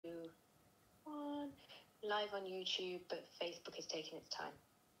live on YouTube, but Facebook is taking its time.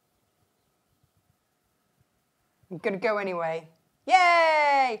 I'm going to go anyway.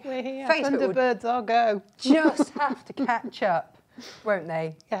 Yay! We're here. Facebook Thunderbirds, I'll go. just have to catch up, won't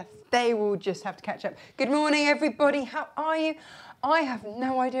they? Yes. They will just have to catch up. Good morning, everybody. How are you? I have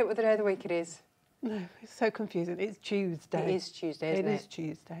no idea what the day of the week it is. No, it's so confusing. It's Tuesday. It is Tuesday, isn't it? It is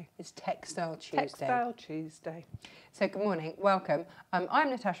Tuesday. It's Textile Tuesday. Textile Tuesday. So good morning, welcome.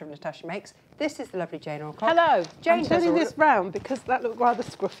 I'm Natasha of Natasha Makes. This is the lovely Jane Alcock. Hello. Jane I'm turning this round because that looked rather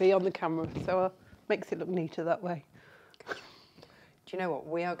scruffy on the camera, so makes it look neater that way. Do you know what?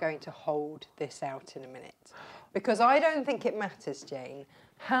 We are going to hold this out in a minute. Because I don't think it matters, Jane,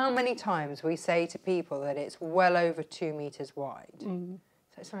 how many times we say to people that it's well over 2 metres wide. Mm.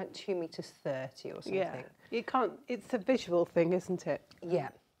 So it's like 2 metres 30 or something. Yeah, you can't, it's a visual thing, isn't it? Yeah.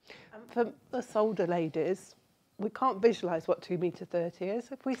 And for us older ladies, we can't visualise what 2 metre 30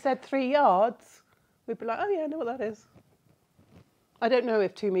 is. If we said 3 yards, we'd be like, oh yeah, I know what that is. I don't know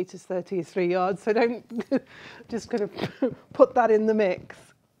if 2 metres 30 is 3 yards, so don't just kind of put that in the mix.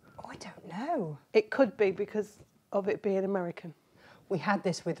 Oh, I don't know. It could be because of it being American. We had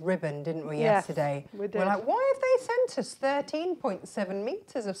this with ribbon, didn't we, yes, yesterday? We did. We're like, why have they sent us 13.7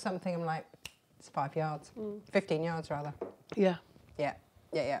 metres of something? I'm like, it's 5 yards, 15 yards rather. Yeah.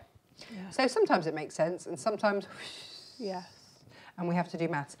 Yeah. So sometimes it makes sense and sometimes... Yes. And we have to do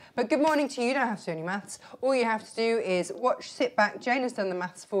maths. But good morning to you. You don't have to do any maths. All you have to do is sit back. Jane has done the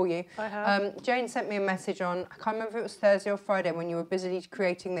maths for you. I have. Jane sent me a message on, I can't remember if it was Thursday or Friday, when you were busily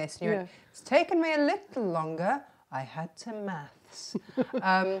creating this. And you went, it's taken me a little longer. I had to maths.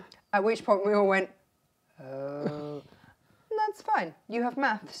 At which point we all went, oh, that's fine. You have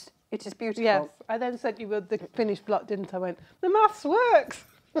maths. It is beautiful. Yes. I then said you were the finished block, didn't I? Went, the maths works.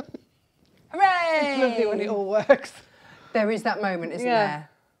 Hooray! It's lovely when it all works. There is that moment, isn't there?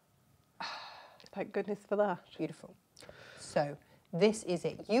 Thank goodness for that. Beautiful. So this is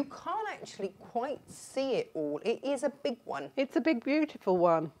it. You can't actually quite see it all. It is a big one. It's a big, beautiful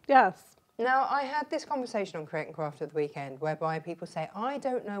one. Yes. Now, I had this conversation on Create and Craft at the weekend whereby people say, I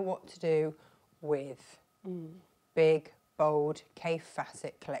don't know what to do with big, bold, Kaffe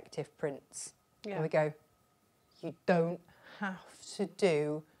Fassett Collective prints. Yeah. And we go, you don't have to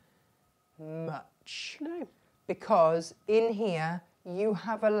do much. No. Because in here, you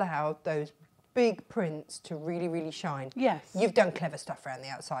have allowed those big prints to really, really shine. Yes. You've done clever stuff around the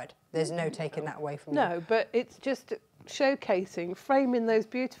outside. There's no taking that away from you. No, but it's just showcasing, framing those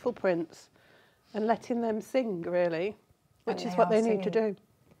beautiful prints and letting them sing, really, which is what they need to do.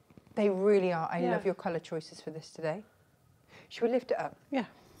 They really are. I love your colour choices for this today. Should we lift it up? Yeah.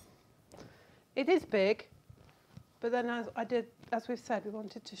 It is big, but then as we've said, we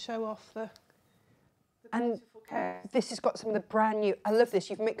wanted to show off the and this has got some of the brand new, I love this,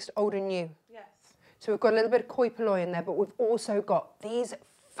 you've mixed old and new. Yes. So we've got a little bit of koi polloi in there, but we've also got these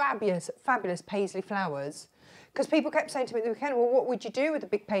fabulous, fabulous paisley flowers. Because people kept saying to me at the weekend, well, what would you do with the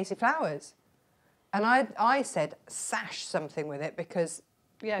big paisley flowers? And I said, sash something with it because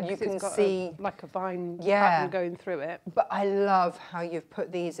you can see... like a vine pattern going through it. But I love how you've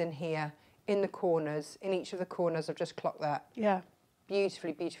put these in here, in the corners, in each of the corners. I've just clocked that. Yeah.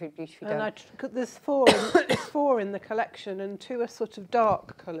 Beautifully, beautifully, beautifully done. And there's four in the collection and 2 are sort of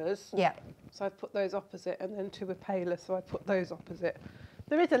dark colours. Yeah. So I've put those opposite and then 2 are paler, so I put those opposite.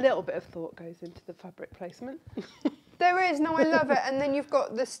 There is a little bit of thought goes into the fabric placement. There is, no, I love it. And then you've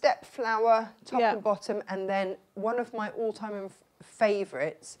got the step flower, top and bottom, and then one of my all-time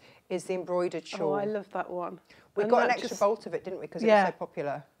favourites is the embroidered shawl. Oh, I love that one. We got an extra bolt of it, didn't we, because it was so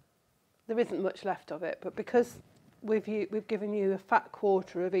popular. There isn't much left of it, but because we've given you a fat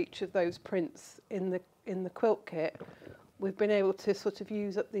quarter of each of those prints in the quilt kit, we've been able to sort of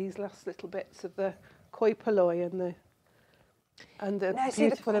use up these last little bits of the koi polloi and the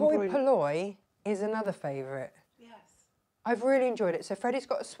beautiful embroidery. The koi polloi is another favourite. Yes. I've really enjoyed it. So Freddie's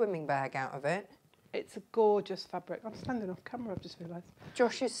got a swimming bag out of it. It's a gorgeous fabric. I'm standing off camera, I've just realised.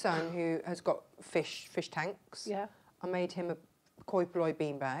 Josh's son, who has got fish tanks. Yeah. I made him a koi polloi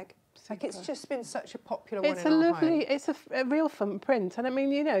bean bag. Like, it's just been such a popular one in our home. It's a real fun print. And I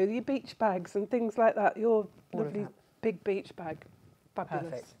mean, you know, your beach bags and things like that, your lovely big beach bag.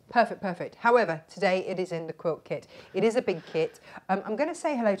 Fabulous. Perfect. However, today it is in the quilt kit. It is a big kit. I'm going to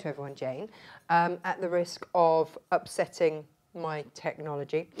say hello to everyone, Jane, at the risk of upsetting my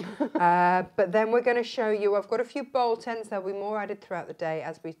technology. But then we're going to show you, I've got a few bolt ends. There'll be more added throughout the day,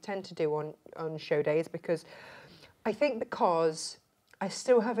 as we tend to do on show days, because I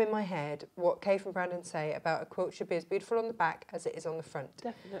still have in my head what Kay and Brandon say about a quilt should be as beautiful on the back as it is on the front.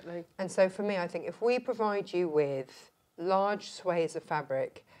 Definitely. And so for me, I think if we provide you with large swathes of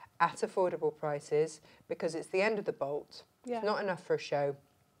fabric at affordable prices because it's the end of the bolt. Yeah. It's not enough for a show.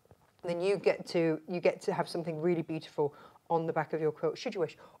 Then you get to have something really beautiful on the back of your quilt, should you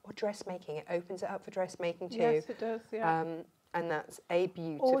wish, or dressmaking. It opens it up for dressmaking too. Yes, it does. Yeah. And that's a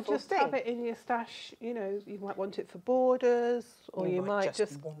beautiful Or just thing. have it in your stash. You know, you might want it for borders, or you might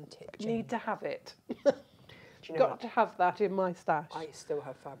just want it. need to have it. Do you know Got what? to have that in my stash. I still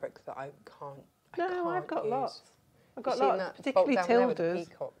have fabric that I can't. I've got use. lots. I've got You seen lots, that particularly bolt down there with the Tildas.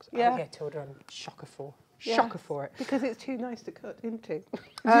 peacocks? Yeah. Oh, yeah, Tilda, I'm shocker for. Yeah, Shocker for it. because it's too nice to cut into.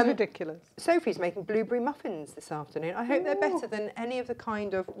 It's ridiculous. Sophie's making blueberry muffins this afternoon. I hope they're better than any of the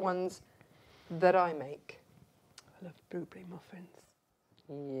kind of ones that I make. I love blueberry muffins.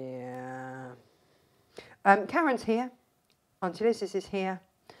 Yeah. Karen's here. Auntie Liz's is here.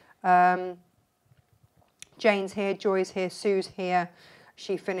 Jane's here. Joy's here. Sue's here.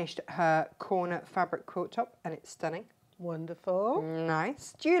 She finished her corner fabric quilt top and it's stunning. Wonderful.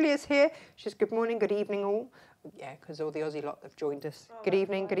 Nice. Julia's here. She says, good morning, good evening all. Yeah, because all the Aussie lot have joined us. Good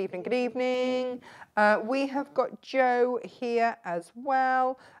evening, good evening, good evening. We have got Joe here as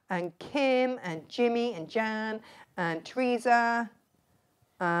well, and Kim, and Jimmy, and Jan, and Teresa,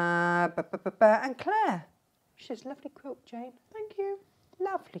 and Claire. She says, lovely quilt, Jane. Thank you.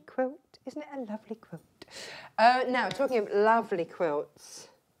 Lovely quilt. Isn't it a lovely quilt? Now, talking of lovely quilts,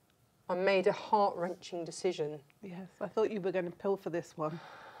 I made a heart-wrenching decision. Yes, I thought you were going to pilfer this one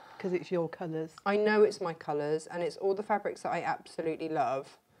because it's your colours. I know it's my colours and it's all the fabrics that I absolutely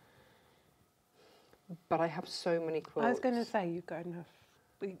love, but I have so many quilts. I was going to say you've got enough.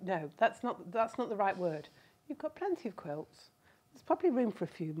 No, that's not the right word. You've got plenty of quilts. There's probably room for a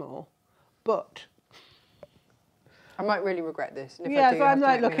few more, but I might really regret this. And if yeah, I do, so you have I'm to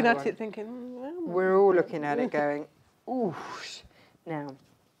like make me looking another at one. it thinking, well, We're all looking at it going, ooh. Now,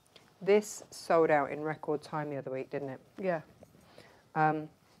 this sold out in record time the other week, didn't it? yeah.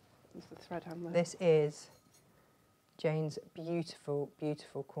 There's the thread handler. This is Jane's beautiful,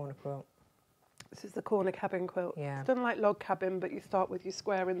 beautiful corner quilt. This is the corner cabin quilt. Yeah. It's done like log cabin, but you start with your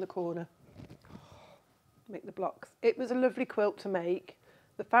square in the corner. Make the blocks. It was a lovely quilt to make.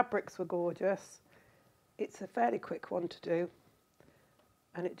 The fabrics were gorgeous. It's a fairly quick one to do.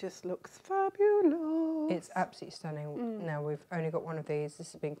 And it just looks fabulous. It's absolutely stunning. Now, we've only got one of these.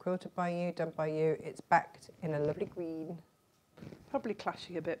 This has been quilted by you, done by you. It's backed in a lovely green. Probably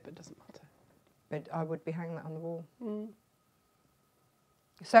clashy a bit, but doesn't matter. But I would be hanging that on the wall.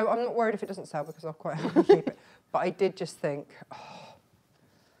 So I'm not worried if it doesn't sell because I'll quite happily keep it. But I did just think, oh,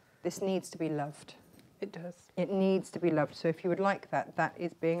 this needs to be loved. It does. It needs to be loved. So if you would like that, that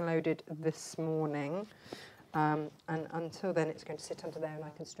is being loaded this morning. And until then, it's going to sit under there and I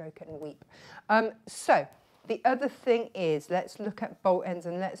can stroke it and weep. So the other thing is, let's look at bolt ends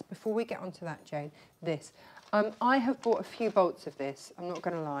and before we get onto that, Jane, this. I have bought a few bolts of this, I'm not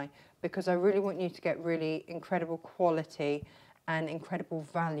going to lie, because I really want you to get really incredible quality and incredible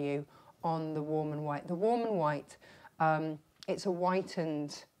value on the warm and white. The warm and white, it's a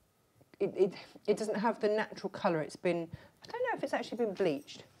whitened, it doesn't have the natural colour. It's been, I don't know if it's actually been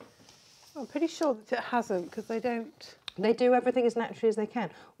bleached. I'm pretty sure that it hasn't because they don't. They do everything as naturally as they can.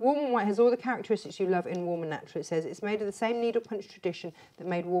 Warm and white has all the characteristics you love in warm and natural. It says it's made of the same needle punch tradition that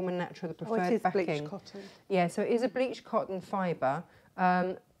made warm and natural the preferred it is backing. bleached cotton. Yeah, so it is a bleached cotton fibre,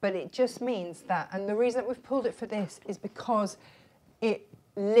 but it just means that. And the reason that we've pulled it for this is because it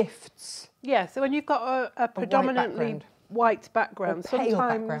lifts. Yeah, so when you've got a predominantly white background, Or pale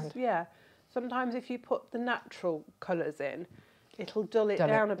sometimes background. yeah, sometimes if you put the natural colours in, it'll dull it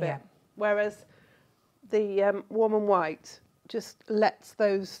down a bit. yeah. Whereas the warm and white just lets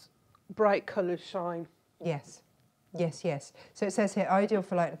those bright colours shine. Yes, yes, yes. So it says here, ideal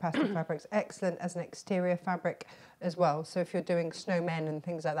for light and pastel fabrics, excellent as an exterior fabric as well. So if you're doing snowmen and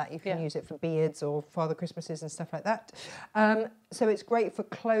things like that, you can use it for beards or Father Christmases and stuff like that. So it's great for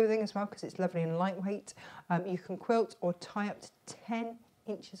clothing as well because it's lovely and lightweight. You can quilt or tie up to 10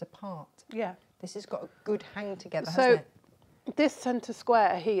 inches apart. Yeah. This has got a good hang together, So hasn't it? this centre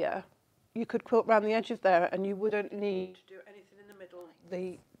square here, you could quilt round the edge of there and you wouldn't need to do anything in the middle.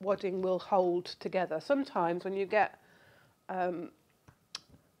 The wadding will hold together. Sometimes when you get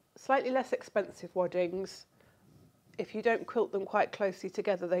slightly less expensive waddings, if you don't quilt them quite closely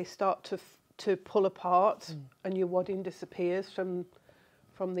together, they start to pull apart and your wadding disappears from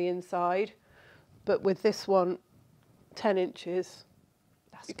the inside. But with this one, 10 inches,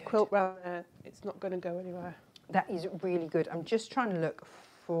 That's you good. quilt round there, it's not going to go anywhere. That is really good. I'm just trying to look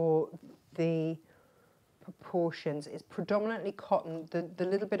for the proportions. It's predominantly cotton. The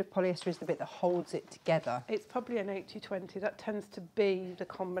little bit of polyester is the bit that holds it together. It's probably an 80-20. That tends to be the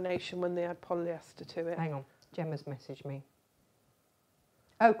combination when they add polyester to it. Hang on, Gemma's messaged me.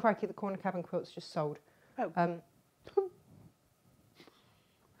 Oh, crikey, the corner cabin quilt's just sold. Oh.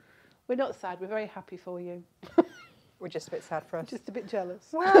 We're not sad, we're very happy for you. We're just a bit sad for us. Just a bit jealous.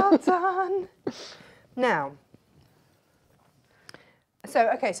 Well done. Now, so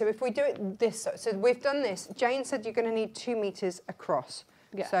if we do it this, so we've done this. Jane said you're going to need 2 meters across.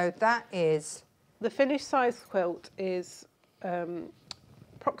 Yes. So that is... The finished size quilt is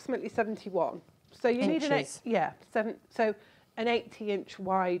approximately 71. So you need an so an 80-inch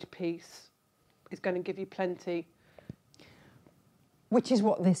wide piece is going to give you plenty. Which is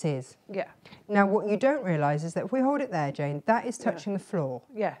what this is. Yeah. Now, what you don't realise is that if we hold it there, Jane, that is touching the floor.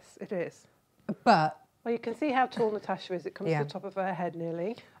 Yes, it is. But... Well, you can see how tall Natasha is. It comes to the top of her head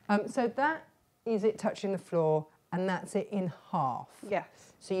nearly. So that is it touching the floor, and that's it in half.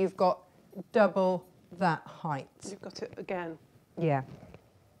 Yes. So you've got double that height. You've got it again. Yeah.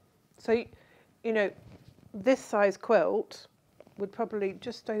 So, you know, this size quilt would probably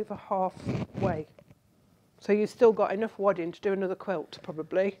just over halfway. So you've still got enough wadding to do another quilt,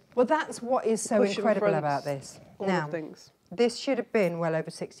 probably. Well, that's what is so Cushion incredible fronts, about this. all Now, the things. this should have been well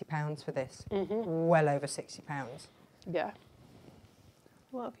over £60 for this. Well over £60. Yeah.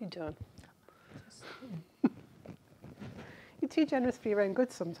 What have you done? You're too generous for your own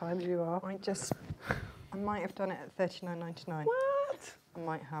good sometimes, you are. I might have done it at £39.99. What? I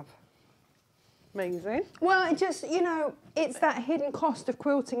might have. Amazing. Well, it just, you know, it's that hidden cost of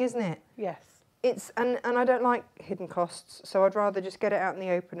quilting, isn't it? Yes. It's and I don't like hidden costs, so I'd rather just get it out in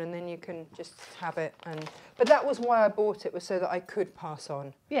the open and then you can just have it. But that was why I bought it, was so that I could pass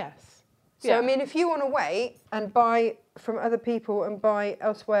on. Yes. So, I mean, if you want to wait and buy from other people and buy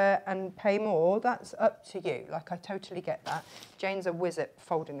elsewhere and pay more, that's up to you. Like, I totally get that. Jane's a whiz at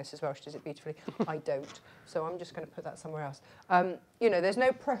folding this as well. She does it beautifully. I don't. So I'm just going to put that somewhere else. You know, there's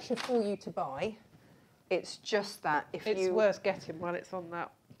no pressure for you to buy. It's just that if it's worth getting while it's on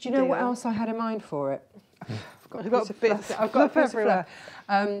that. Do you know what else I had in mind for it? I've got bits. I've got a piece everywhere.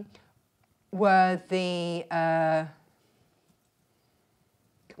 Were the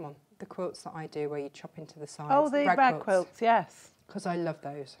come on, the quilts that I do where you chop into the sides. Oh, the rag quilts, yes. Because I love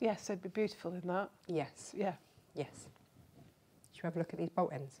those. Yes, they'd be beautiful in that. Yes. Yeah. Yes. Should we have a look at these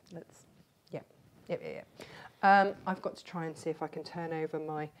bolt ends? Let's. Yep. I've got to try and see if I can turn over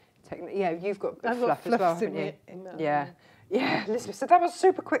my technique. Yeah, you've got I've fluff got as well, haven't you? Yeah, Elizabeth, so that was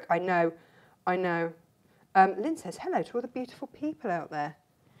super quick. I know. Lynn says hello to all the beautiful people out there.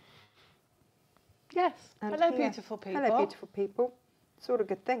 Yes, And hello here. beautiful people. Hello beautiful people. It's all a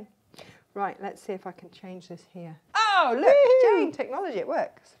good thing. Right, let's see if I can change this here. Oh, look, Jane, technology, it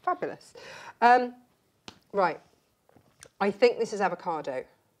works. Fabulous. Right, I think this is avocado.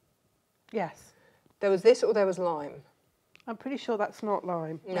 Yes. There was this or there was lime. I'm pretty sure that's not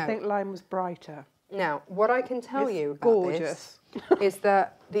lime. No. I think lime was brighter. Now, what I can tell It's you about gorgeous. this is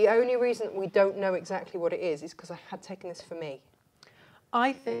that the only reason that we don't know exactly what it is because I had taken this for me.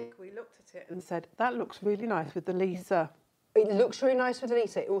 I think we looked at it and said, that looks really nice with the Lisa. It looks really nice with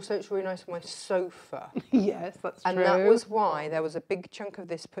Lisa. It also looks really nice with my sofa. Yes, that's and true. that was why there was a big chunk of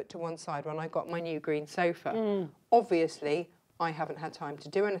this put to one side when I got my new green sofa. Obviously, I haven't had time to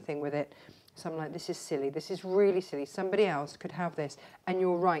do anything with it. So I'm like, this is silly. This is really silly. Somebody else could have this. And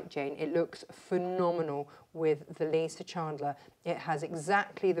you're right, Jane. It looks phenomenal with the Lisa Chandler. It has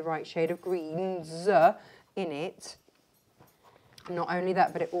exactly the right shade of greens in it. Not only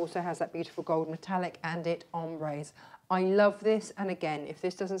that, but it also has that beautiful gold metallic and it ombres. I love this. And again, if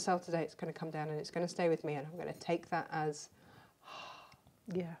this doesn't sell today, it's going to come down and it's going to stay with me. And I'm going to take that as...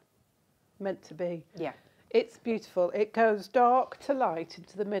 yeah, meant to be. Yeah. It's beautiful. It goes dark to light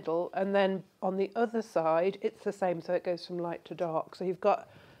into the middle, and then on the other side, it's the same, so it goes from light to dark. So you've got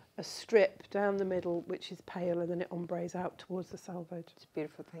a strip down the middle, which is pale, and then it ombres out towards the selvage. It's a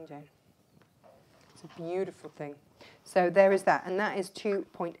beautiful thing, Jane. It's a beautiful thing. So there is that, and that is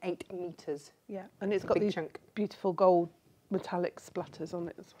 2.8 metres. Yeah, and it's got big these chunk. beautiful gold metallic splatters on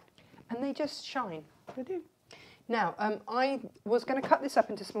it as well. And they just shine. They do. Now, I was going to cut this up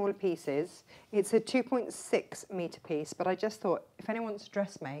into smaller pieces. It's a 2.6 metre piece, but I just thought, if anyone wants to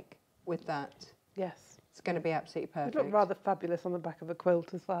dress make with that, Yes. it's going to be absolutely perfect. It would look rather fabulous on the back of a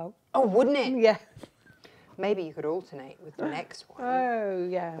quilt as well. Oh, wouldn't it? Yeah. Maybe you could alternate with the next one, Oh,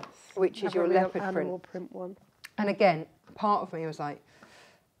 yes. which is Have your a real leopard animal print. print one. And again, part of me was like,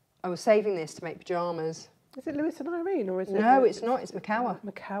 I was saving this to make pyjamas. Is it Lewis and Irene, or is it? No, it's not. It's Macawa.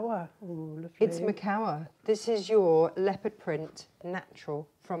 Macawa. Oh, lovely. It's Macawa. This is your leopard print natural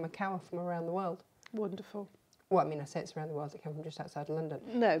from Macawa from around the world. Wonderful. Well, I mean, I say it's around the world. It came from just outside of London.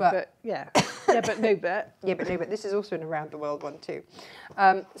 No, but yeah. Yeah, but no, but. Yeah, but no, but this is also an around the world one too.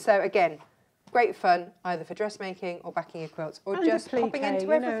 So again, Great fun, either for dressmaking or backing your quilts, or And just applique, popping into you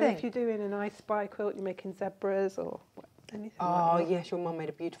know, everything. if you're doing a nice spy quilt, you're making zebras or anything Oh, like that. yes, your mum made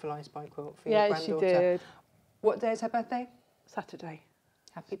a beautiful I Spy quilt for your Yeah, granddaughter. she did. What day is her birthday? Saturday.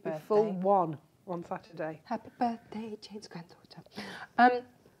 Happy Be birthday. full one on Saturday. Happy birthday, Jane's granddaughter.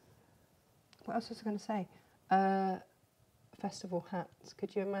 What else was I going to say? Festival hats,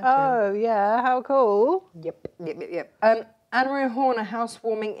 could you imagine? Oh, yeah, how cool. Yep. Anna Maria Horner,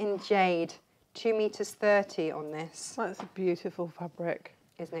 housewarming in jade. 2 meters 30 on this. That's a beautiful fabric.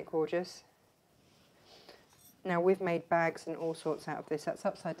 Isn't it gorgeous? Now, we've made bags and all sorts out of this. That's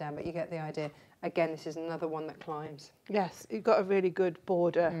upside down, but you get the idea. Again, this is another one that climbs. Yes, you've got a really good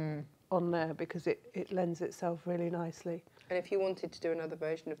border on there because it lends itself really nicely. And if you wanted to do another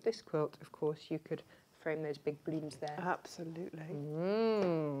version of this quilt, of course, you could frame those big blooms there. Absolutely.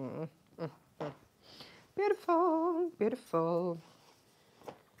 Beautiful, beautiful.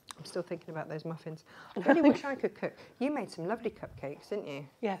 I'm still thinking about those muffins. I really wish I could cook. You made some lovely cupcakes, didn't you?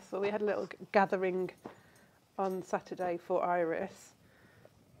 Yes, well, we had a little gathering on Saturday for Iris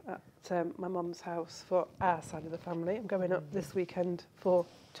at my mum's house for our side of the family. I'm going up this weekend for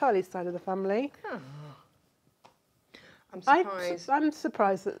Charlie's side of the family. I'm surprised. I'm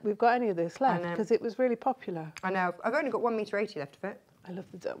surprised that we've got any of this left know. because it was really popular. I know. I've only got 1 meter 80 left of it. I love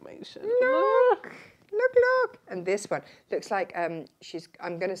the Dalmatian. Look! And this one looks like I'm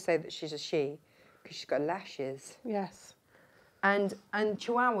going to say that she's a she because she's got lashes. Yes. And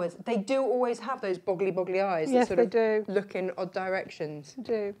chihuahuas, they do always have those boggly eyes. Yes, that they sort do. of look in odd directions. They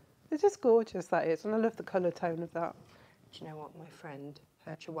do. It's just gorgeous, that is, and I love the colour tone of that. Do you know what? My friend,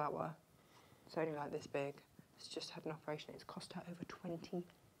 her chihuahua, it's only like this big. It's just had an operation. It's cost her over £20,000.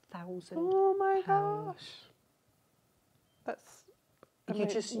 Oh my gosh. That's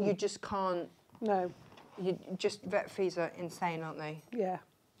You just can't. No. Vet fees are insane, aren't they? Yeah.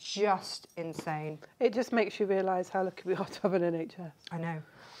 Just insane. It just makes you realise how lucky we are to have an NHS. I know.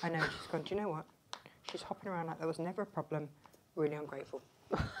 She's gone, do you know what? She's hopping around like there was never a problem. Really ungrateful.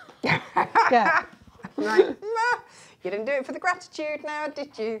 Yeah. I'm like, "Nah, you didn't do it for the gratitude now,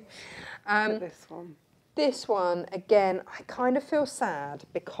 did you?" This one. This one, again, I kind of feel sad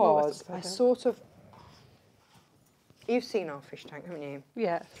because I sort of... You've seen our fish tank, haven't you?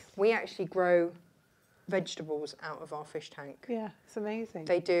 Yes. We actually grow vegetables out of our fish tank. Yeah, it's amazing.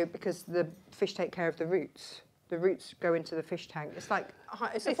 They do, because the fish take care of the roots. The roots go into the fish tank. It's like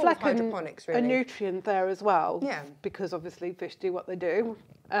a form of hydroponics, really. A nutrient there as well. Yeah. Because obviously fish do what they do,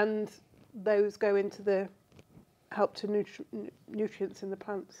 and those go into the help to nutrients in the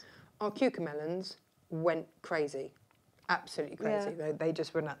plants. Our cucamelons went crazy. Absolutely crazy. Yeah. They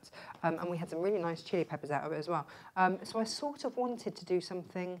just were nuts. And we had some really nice chili peppers out of it as well. So I sort of wanted to do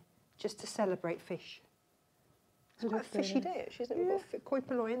something just to celebrate fish. It's quite a fishy dish, isn't it? We've got koi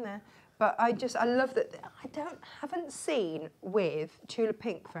poi in there. But I love that. I haven't seen with Tula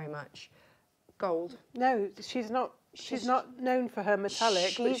Pink very much gold. No, she's not. She's not known for her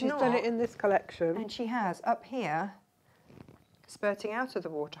metallic, but she's done it in this collection. And she has up here, spurting out of the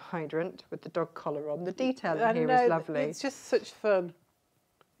water hydrant with the dog collar on. The detail in here is lovely. It's just such fun.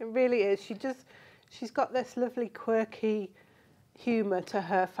 It really is. She's got this lovely quirky humour to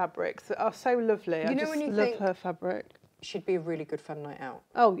her fabrics that are so lovely. I just love her fabric. Should be a really good fun night out.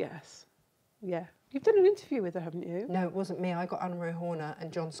 Oh yes, yeah. You've done an interview with her, haven't you? No, it wasn't me. I got Anna Maria Horner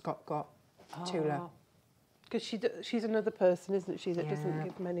and John Scott got Tula. Because she's another person, isn't she, that doesn't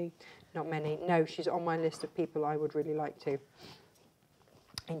give many... Not many. No, she's on my list of people I would really like to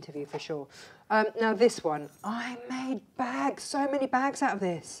interview for sure. Now this one, I made bags, so many bags out of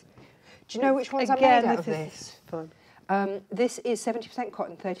this. Do you know which ones I made out of this? Fun. This is 70%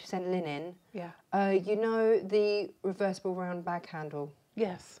 cotton, 30% linen. Yeah. You know the reversible round bag handle?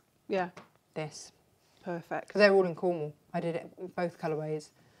 Yes. Yeah. This. Perfect. Because they're all in Cornwall. I did it in both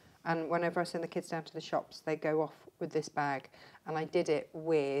colourways. And whenever I send the kids down to the shops, they go off with this bag. And I did it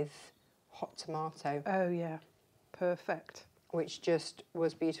with hot tomato. Oh, yeah. Perfect. Which just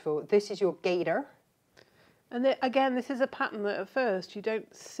was beautiful. This is your gator. And again, this is a pattern that at first you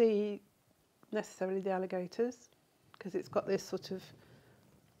don't see necessarily the alligators, because it's got this sort of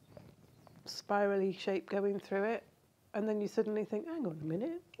spirally shape going through it. And then you suddenly think, hang on a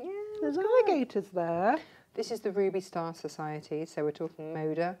minute, there's alligators there. This is the Ruby Star Society, so we're talking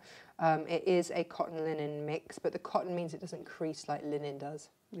Moda. It is a cotton linen mix, but the cotton means it doesn't crease like linen does.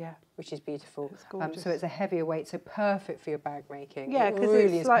 Yeah. Which is beautiful. It's gorgeous. So it's a heavier weight, so perfect for your bag making. Yeah, because it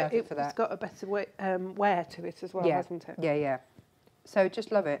really is like perfect for that. It's got a better wear to it as well, hasn't it? Yeah, yeah. So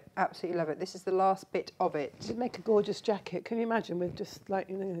just love it, absolutely love it. This is the last bit of it. It'd make a gorgeous jacket. Can you imagine with just like,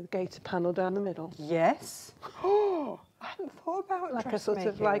 you know, the gator panel down the middle? Yes. Oh, I hadn't thought about like a sort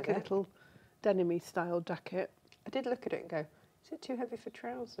of like a little denim-y style jacket. I did look at it and go, is it too heavy for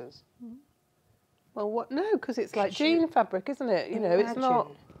trousers? Well, what? No, because it's like Could you jean fabric, isn't it? You know, it's not.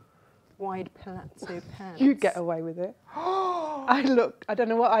 Imagine wide palazzo pants. You'd get away with it. I don't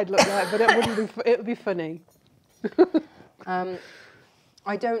know what I'd look like, but it wouldn't be. It would be funny.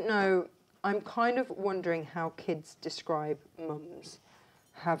 I don't know. I'm kind of wondering how kids describe mums.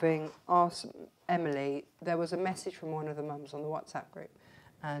 Having asked Emily, there was a message from one of the mums on the WhatsApp group,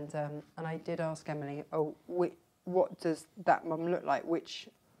 and I did ask Emily, what does that mum look like? Which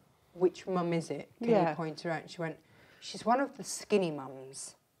mum is it? Can you point her out? She went, she's one of the skinny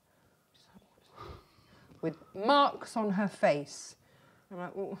mums, with marks on her face. I'm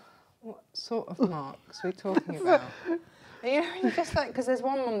like, well, what sort of marks are we talking about? And, you know, just like, because there's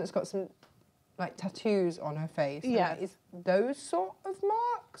one mum that's got some like tattoos on her face. Yeah. Like, is those sort of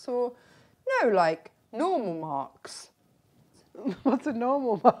marks, or no, like normal marks? What's a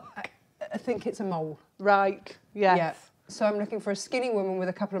normal mark? I think it's a mole. Right. Yes. Yeah. So I'm looking for a skinny woman with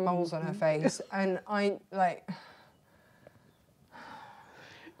a couple of moles on her face, and I like.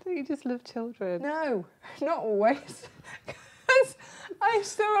 Do you just love children? No, not always, because I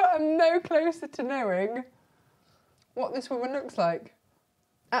still am no closer to knowing what this woman looks like.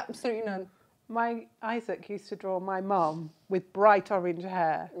 Absolutely none. My Isaac used to draw my mum with bright orange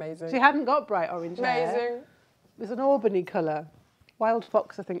hair. Amazing. She hadn't got bright orange hair. Amazing. It was an Albany colour. Wild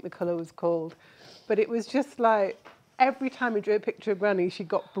Fox, I think the colour was called. But it was just like, every time we drew a picture of Granny, she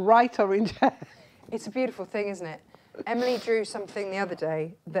got bright orange hair. It's a beautiful thing, isn't it? Emily drew something the other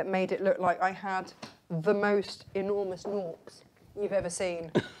day that made it look like I had the most enormous norks you've ever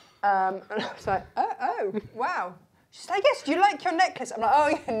seen. And I was like, oh, wow. She's like, yes, do you like your necklace? I'm like, oh,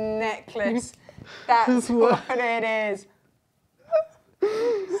 your necklace. That's what it is.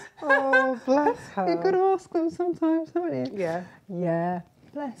 Oh, bless her. You've got to ask them sometimes, haven't you? Yeah. Yeah,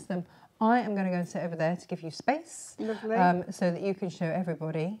 bless them. I am going to go and sit over there to give you space. Lovely. So that you can show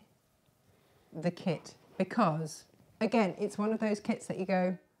everybody the kit. Because, again, it's one of those kits that you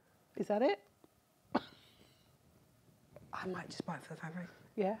go, Is that it? I might just buy it for the fabric.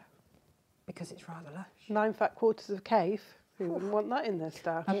 Yeah. Because it's rather lush. 9 fat quarters of Kaffe. Who wouldn't want that in their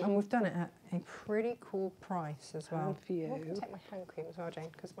stash? And we've done it at a pretty cool price as well. Good for you. I'm going to take my hand cream as well, Jane,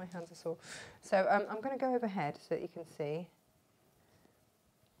 because my hands are sore. So I'm going to go overhead so that you can see.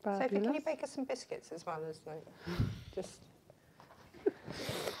 Fabulous. Sophie, can you bake us some biscuits as well as like, just...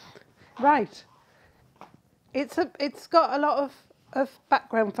 Right. It's got a lot of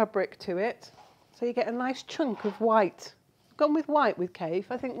background fabric to it. So you get a nice chunk of white. Gone with white with Kaffe.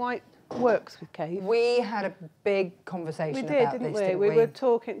 I think white works with Kaffe. We had a big conversation about didn't this, we? didn't We were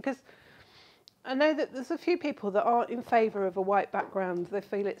talking, because I know that there's a few people that aren't in favour of a white background. They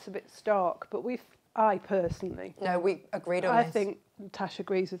feel it's a bit stark, but I personally, No, we agreed on I this. think Natasha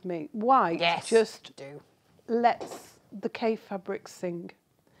agrees with me. White Yes, just do. lets the Kaffe fabric sing,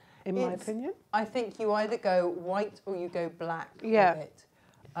 in my opinion. I think you either go white or you go black Yeah. with it.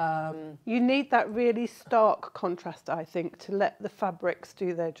 You need that really stark contrast, I think, to let the fabrics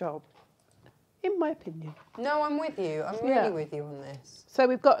do their job, in my opinion. No, I'm with you. I'm Yeah. really with you on this. So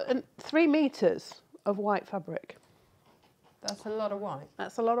we've got 3 metres of white fabric. That's a lot of white.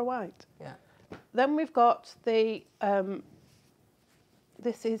 That's a lot of white. Yeah. Then we've got the,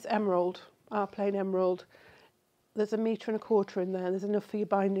 this is emerald, our plain emerald. There's 1.25 metres in there. There's enough for your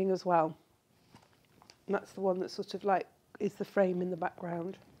binding as well. And that's the one that sort of like is the frame in the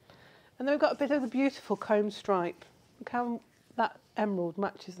background. And then we've got a bit of the beautiful comb stripe. Look how that emerald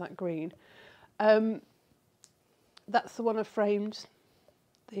matches that green. That's the one I framed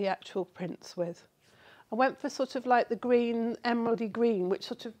the actual prints with. I went for sort of like the green, emeraldy green, which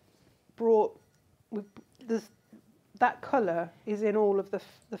sort of brought, that colour is in all of the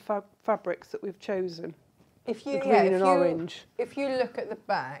fabrics that we've chosen. If you, The green and orange. If you look at the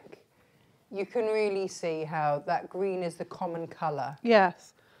back, you can really see how that green is the common colour.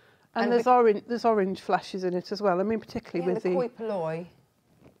 Yes. And, And there's orange flashes in it as well. I mean, particularly with the koi polloi.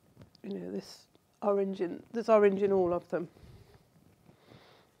 you know, this orange there's orange in all of them.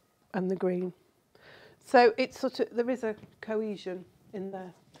 And the green. So it's sort of, there is a cohesion in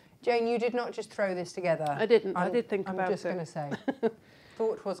there. Jane, you did not just throw this together. I didn't. I did think about it. I'm just going to say,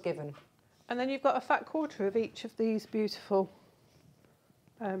 thought was given. And then you've got a fat quarter of each of these beautiful,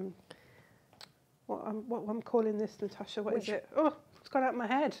 what I'm calling this, Natasha, what is it? Oh, it's gone out of my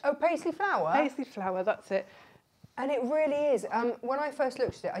head. Oh, paisley flower? Paisley flower, that's it. And it really is. When I first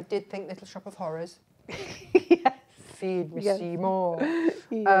looked at it, I did think Little Shop of Horrors. Yes. Feed me Yes. Seymour.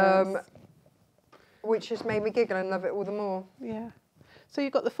 Yes. Which has made me giggle and love it all the more. Yeah. So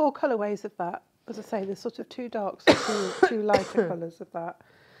you've got the 4 colourways of that. As I say, there's sort of 2 darks and 2 lighter colours of that.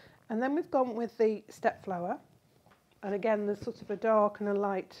 And then we've gone with the step flower. And again, there's sort of a dark and a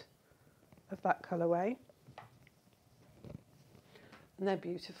light of that colourway. And they're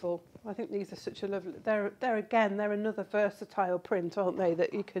beautiful. I think these are such a lovely, they're another versatile print, aren't they,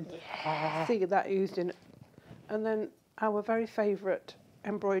 that you can see that used in. And then our very favourite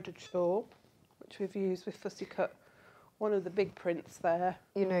embroidered shawl, which we've used with Fussy Cut, one of the big prints there.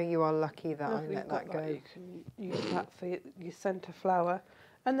 You know you are lucky that I You've let got that go. You can use that for your centre flower.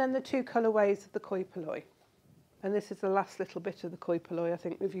 And then the two colourways of the koi polloi. And this is the last little bit of the koi polloi. I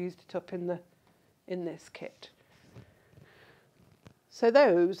think we've used it up in this kit. So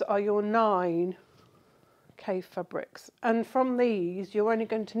those are your 9 Kaffe fabrics. And from these, you're only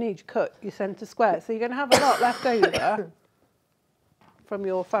going to need to cut your centre square. So you're going to have a lot left over from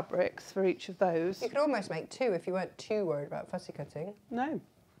your fabrics for each of those. You could almost make 2 if you weren't too worried about fussy cutting. No,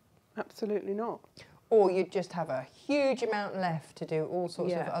 absolutely not. Or you'd just have a huge amount left to do all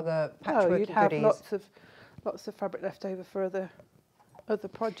sorts of other patchworky you'd have goodies. lots of fabric left over for other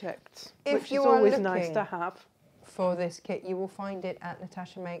projects, If which you is are always nice looking to have. For this kit, you will find it at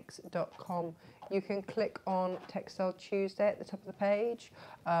natashamakes.com. You can click on Textile Tuesday at the top of the page,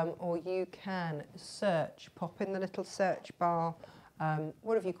 or you can search, pop in the little search bar.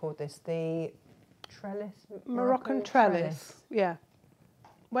 What have you called this? The trellis? Moroccan trellis. Yeah.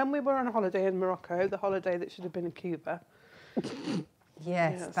 When we were on holiday in Morocco, the holiday that should have been in Cuba.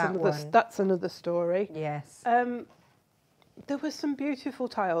 Yes, that one. That's another story. Yes. There were some beautiful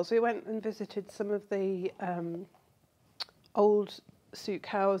tiles. We went and visited some of the old souk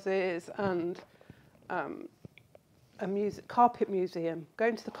houses and a carpet museum.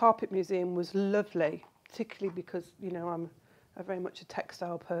 Going to the carpet museum was lovely, particularly because, you know, I'm very much a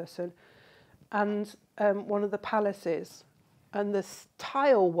textile person. And one of the palaces, and the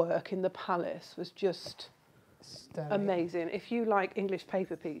tile work in the palace was just Stunning. amazing. If you like English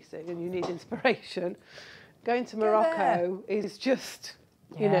paper piecing and you need inspiration, going to Morocco is just,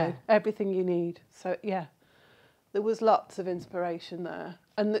 you know, everything you need. So yeah, there was lots of inspiration there,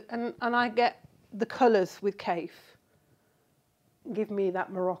 and I get the colours with Kaffe give me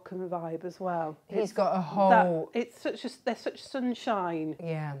that Moroccan vibe as well. He's got a whole. They're such sunshine.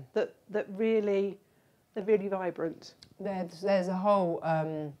 Yeah. That really, they're really vibrant. There's a whole.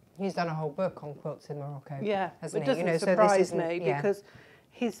 He's done a whole book on quilts in Morocco. Yeah, hasn't it he? doesn't surprise me because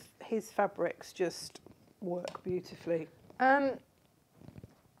his fabrics just work beautifully. I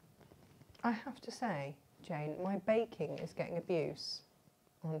have to say, Jane, my baking is getting abuse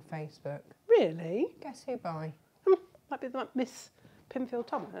on Facebook. Really? Guess who by? Might be that Miss Pinfield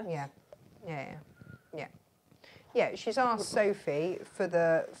Thomas. Yeah, she's asked Sophie for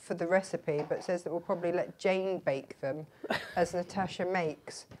the recipe, but says that we'll probably let Jane bake them, as Natasha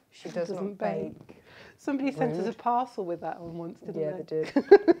Makes. She does not bake. Somebody sent us a parcel with that on once, didn't they? Yeah, they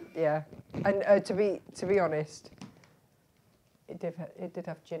did. Yeah, and to be honest, it did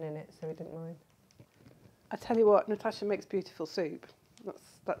have gin in it, so we didn't mind. I tell you what, Natasha makes beautiful soup.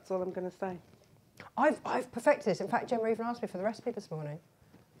 That's all I'm going to say. I've perfected this. In fact, Gemma even asked me for the recipe this morning.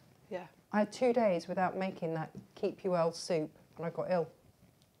 Yeah. I had 2 days without making that keep you well soup, and I got ill.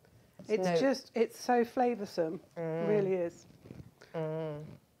 It's so flavoursome. It really is.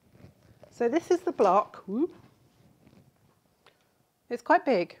 So this is the block. Whoop. It's quite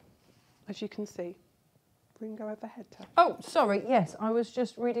big, as you can see. We can go overhead, Tab. Oh, sorry. Yes, I was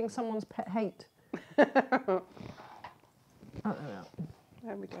just reading someone's pet hate. There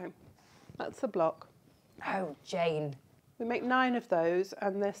we go. That's the block. Oh, Jane. We make 9 of those,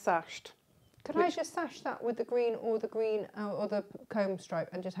 and they're sashed. Could I just sash that with the green or the comb stripe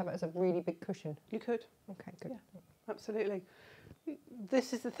and just have it as a really big cushion? You could. Okay, good. Yeah, absolutely.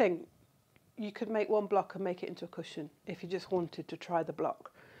 This is the thing. You could make one block and make it into a cushion if you just wanted to try the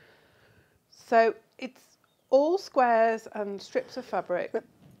block. So it's all squares and strips of fabric.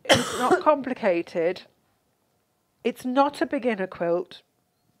 It's not complicated. It's not a beginner quilt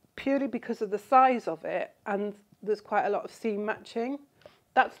purely because of the size of it, and there's quite a lot of seam matching.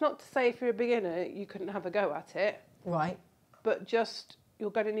 That's not to say if you're a beginner you couldn't have a go at it. Right. But just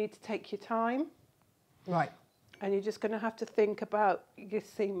you're going to need to take your time. Right. And you're just going to have to think about your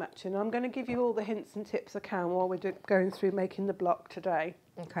seam matching. I'm going to give you all the hints and tips I can while we're going through making the block today.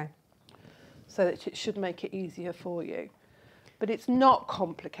 Okay. So that it should make it easier for you. But it's not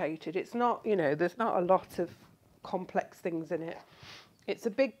complicated. It's not, you know, there's not a lot of complex things in it. It's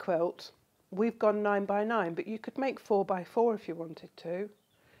a big quilt. We've gone 9 by 9, but you could make 4 by 4 if you wanted to.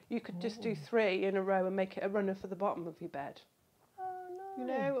 You could just do 3 in a row and make it a runner for the bottom of your bed. Oh, nice. You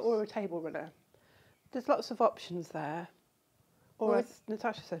know, or a table runner. There's lots of options there. Or as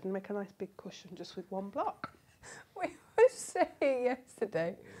Natasha said, make a nice big cushion just with one block. We were was saying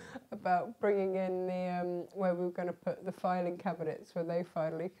yesterday about bringing in the where we were going to put the filing cabinets when they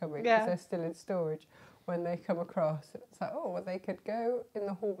finally come in, because they're still in storage. When they come across, it's like, oh, well, they could go in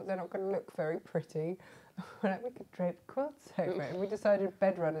the hall, but they're not going to look very pretty. Like, we could drape quilts over it. And we decided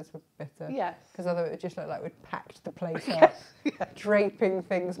bed runners were better. Yes. Because otherwise it would just look like we'd packed the place up. Draping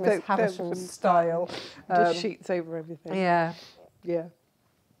things Miss Havisham style. Just sheets over everything. Yeah. Yeah.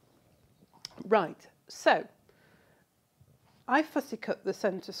 Right. So, I fussy cut the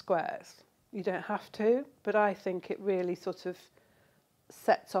centre squares. You don't have to, but I think it really sort of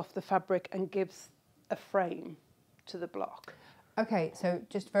sets off the fabric and gives a frame to the block. Okay, so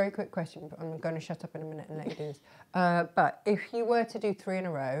just a very quick question, but I'm going to shut up in a minute and let you do this. But if you were to do 3 in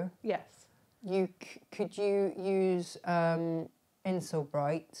a row, Yes. Could you use Insel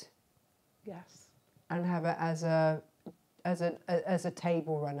Bright? Yes. And have it as a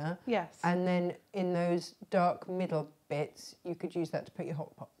table runner. Yes. And then in those dark middle bits, you could use that to put your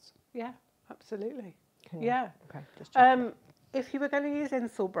hot pots. Yeah, absolutely. Can you? Yeah. Okay. Just check. If you were going to use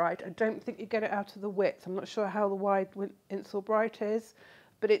Insel Bright, I don't think you get it out of the width. I'm not sure how the wide Insel Bright is,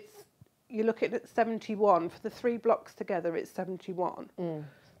 but you look at it at 71. For the 3 blocks together, it's 71.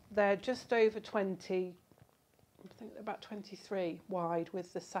 They're just over 20, I think they're about 23 wide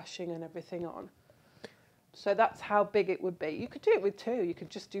with the sashing and everything on. So that's how big it would be. You could do it with 2. You could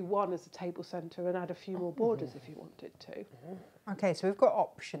just do 1 as a table centre and add a few more borders if you wanted to. Okay, so we've got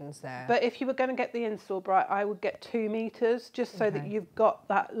options there. But if you were going to get the Insel Bright, I would get 2 metres, just so that you've got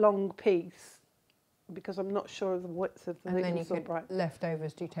that long piece, because I'm not sure of the width of the Insel Bright. And then you could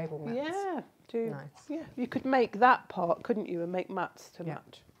leftovers do table mats. Yeah, Nice. Yeah, you could make that part, couldn't you, and make mats to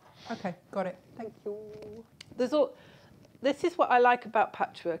match. Okay, got it. Thank you. This is what I like about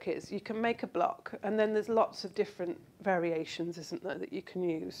patchwork is you can make a block, and then there's lots of different variations, isn't there, that you can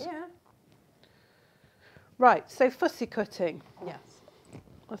use. Yeah. Right, so fussy cutting. Yes.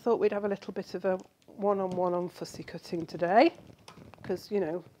 I thought we'd have a little bit of a one-on-one on fussy cutting today, because, you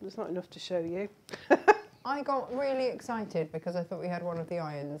know, there's not enough to show you. I got really excited because I thought we had one of the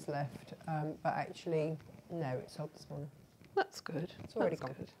irons left, but actually, no, it's sold this morning. That's good. It's already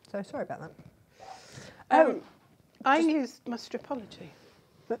gone. Good. So sorry about that. I used my stripology.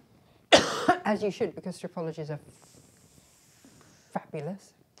 As you should, because stripologies are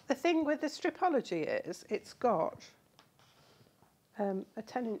fabulous. The thing with the stripology is it's got a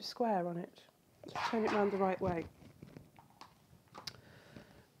 10-inch square on it. Turn it round the right way.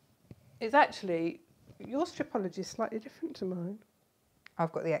 It's actually, your stripology is slightly different to mine.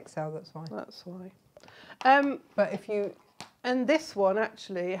 I've got the XL, that's why. That's why. But if you... And this one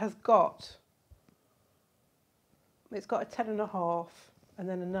actually has got, it's got a 10.5 and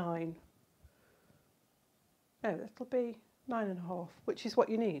then a 9. No, it'll be 9.5, which is what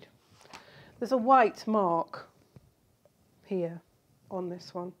you need. There's a white mark here on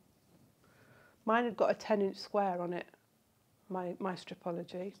this one. Mine had got a 10-inch square on it, my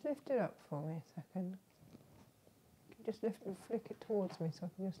stripology. Just lift it up for me a second. Just lift and flick it towards me so I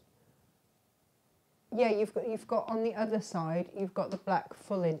can just... Yeah, you've got on the other side, you've got the black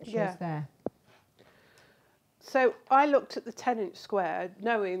full inches there. So I looked at the 10-inch square,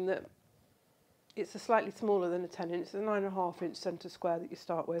 knowing that it's a slightly smaller than a 10-inch, it's a 9.5-inch centre square that you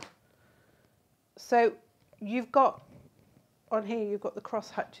start with. So you've got, on here you've got the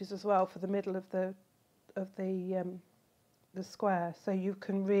cross hatches as well for the middle of the square, so you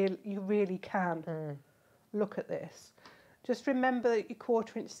really can look at this. Just remember your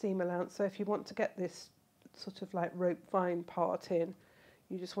 1/4-inch seam allowance, so if you want to get this sort of like rope vine part in,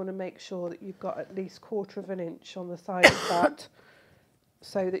 you just want to make sure that you've got at least 1/4 of an inch on the side of that,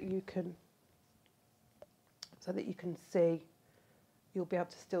 so that you can see, you'll be able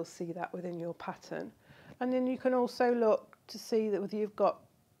to still see that within your pattern. And then you can also look to see that whether you've got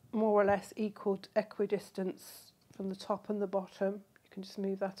more or less equidistance from the top and the bottom. You can just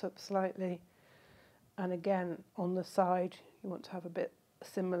move that up slightly. And again, on the side, you want to have a bit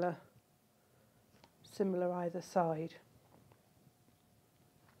similar either side.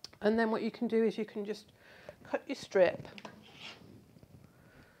 And then what you can do is you can just cut your strip.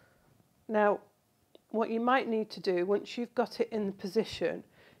 Now, what you might need to do, once you've got it in the position,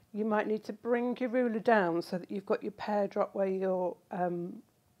 you might need to bring your ruler down so that you've got your pear drop where your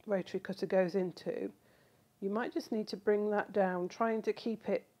rotary cutter goes into. You might just need to bring that down, trying to keep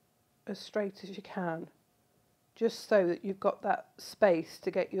it as straight as you can, just so that you've got that space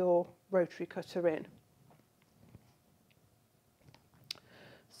to get your rotary cutter in.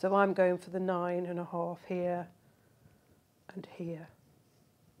 So I'm going for the 9.5 here and here,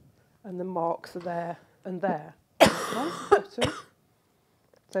 and the marks are there and there.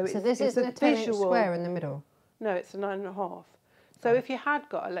 So this is the 10-inch square in the middle? No, it's a 9.5. So if you had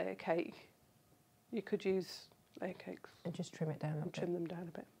got a layer cake, you could use layer cakes. And just trim it down a bit. Trim them down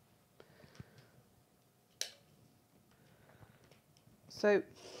a bit. So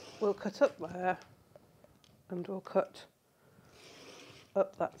we'll cut up there and we'll cut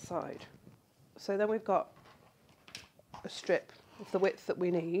up that side. So then we've got a strip of the width that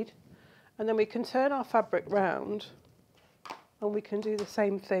we need, and then we can turn our fabric round and we can do the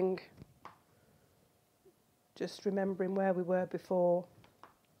same thing, just remembering where we were before.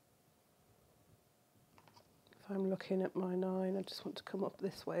 If I'm looking at my 9, I just want to come up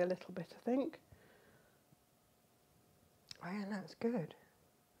this way a little bit, I think. Oh yeah, that's good.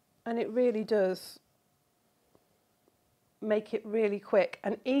 And it really does make it really quick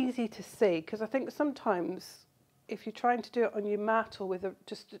and easy to see, because I think sometimes if you're trying to do it on your mat or with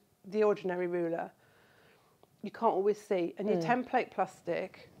just the ordinary ruler, you can't always see. And your template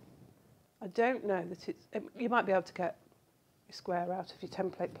plastic, I don't know that it's, you might be able to get your square out of your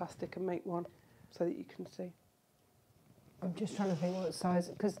template plastic and make one so that you can see. I'm just trying to think what size,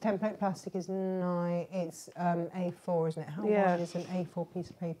 because template plastic is 9, it's A4, isn't it? How wide is an A4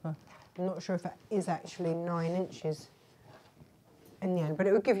 piece of paper? I'm not sure if it is actually 9 inches in the end, but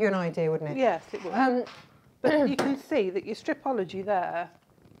it would give you an idea, wouldn't it? Yes, it would. But you can see that your stripology there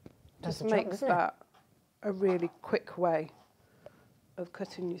just makes that a really quick way of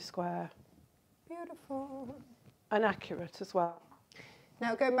cutting your square. Beautiful. And accurate as well.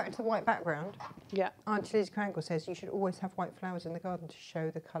 Now, going back to the white background, yeah. Auntie Liz Krangle says you should always have white flowers in the garden to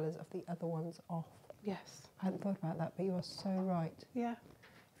show the colours of the other ones off. Yes. I hadn't thought about that, but you are so right. Yeah. Have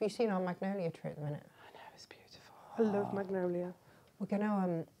you seen our magnolia tree at the minute? I know, it's beautiful. I love magnolia. We're going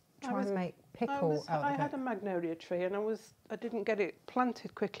to try and make pickle out of it. I had a magnolia tree and I didn't get it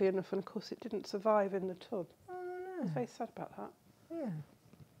planted quickly enough, and of course it didn't survive in the tub. Oh, no. I was very sad about that. Yeah.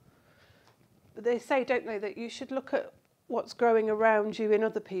 But they say, don't they, that you should look at what's growing around you in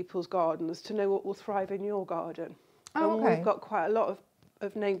other people's gardens to know what will thrive in your garden. Oh, and okay. we've got quite a lot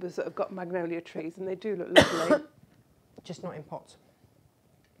of neighbours that have got magnolia trees, and they do look lovely. Just not in pots.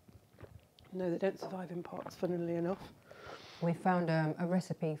 No, they don't survive in pots, funnily enough. We found a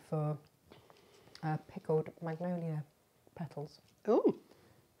recipe for pickled magnolia petals. Oh. Have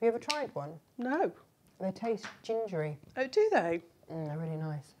you ever tried one? No. They taste gingery. Oh, do they? They're really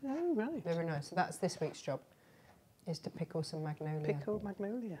nice. Oh, right. They're really nice. So that's this week's job, is to pickle some magnolia. Pickled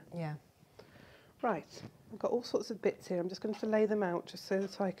magnolia. Yeah. Right. I've got all sorts of bits here. I'm just going to lay them out just so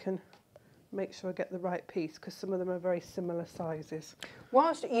that I can make sure I get the right piece, because some of them are very similar sizes.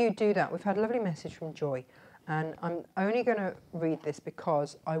 Whilst you do that, we've had a lovely message from Joy, and I'm only going to read this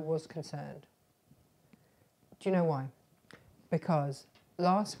because I was concerned. Do you know why? Because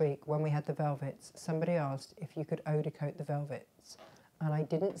last week when we had the velvets, somebody asked if you could eau de coat the velvets, and I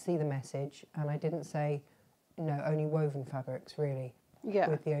didn't see the message, and I didn't say, no, only woven fabrics really,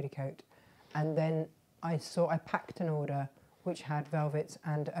 with the eau de coat. And then I packed an order which had velvets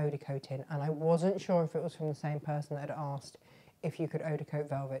and eau de coat in, and I wasn't sure if it was from the same person that had asked if you could eau de coat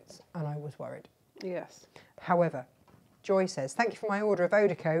velvets, and I was worried. Yes. However, Joy says, thank you for my order of eau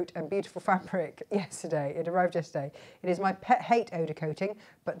de coat and beautiful fabric yesterday. It arrived yesterday. It is my pet hate eau de coating,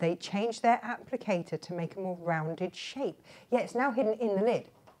 but they changed their applicator to make a more rounded shape. Yeah, it's now hidden in the lid.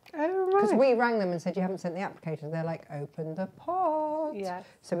 Oh, right. Because we rang them and said, you haven't sent the applicator. They're like, open the pot. Yes.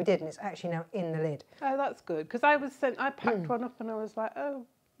 So we did, and it's actually now in the lid. Oh, that's good. Because I packed one up and I was like, oh,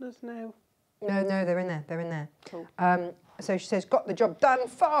 there's no... No, they're in there. They're in there. Cool. So she says, got the job done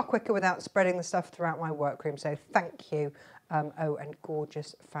far quicker without spreading the stuff throughout my workroom. So thank you. Oh, and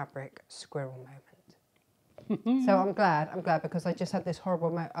gorgeous fabric squirrel moment. So I'm glad because I just had this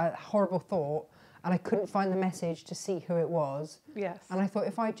horrible thought, and I couldn't find the message to see who it was. Yes. And I thought,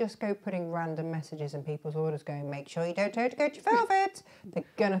 if I just go putting random messages in people's orders going, make sure you don't eau de coat your velvet, they're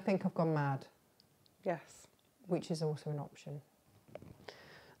going to think I've gone mad. Yes. Which is also an option.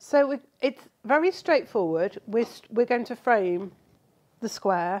 So it's very straightforward. We're going to frame the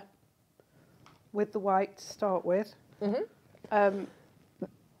square with the white to start with. Using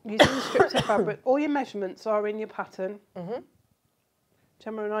the strips of fabric. All your measurements are in your pattern.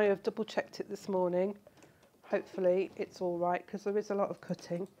 Gemma and I have double checked it this morning. Hopefully it's all right, because there is a lot of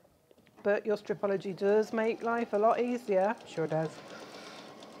cutting. But your stripology does make life a lot easier. Sure does.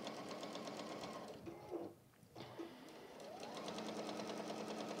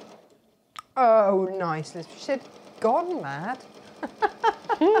 Oh, nice, Liz. She said, gone mad.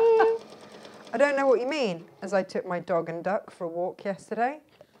 I don't know what you mean, as I took my dog and duck for a walk yesterday.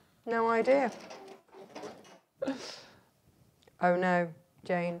 No idea. Oh no,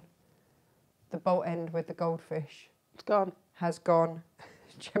 Jane. The bolt end with the goldfish It's gone. has gone.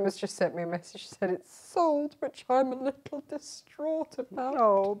 Gemma's just sent me a message. She said it's sold, which I'm a little distraught about.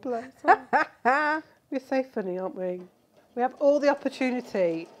 Oh, bless her. We're so funny, aren't we? We have all the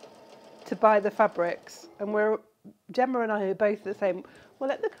opportunity to buy the fabrics, and Gemma and I are both the same. Well,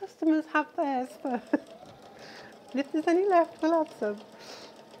 let the customers have theirs first. And if there's any left, we'll have some.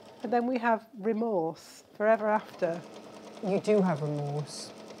 And then we have remorse forever after. You do have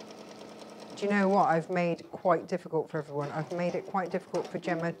remorse. Do you know what I've made quite difficult for everyone? I've made it quite difficult for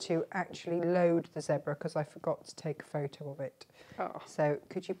Gemma to actually load the zebra because I forgot to take a photo of it. Oh. So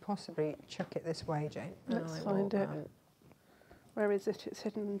could you possibly chuck it this way, Jane? Let's find it. Where is it? It's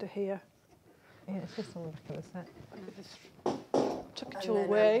hidden under here. Yeah, it's just on the back of the set. Chuck it And your then,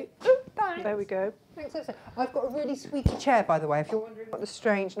 way. Thanks. There we go. Thanks. I've got a really squeaky chair, by the way, if you're wondering what the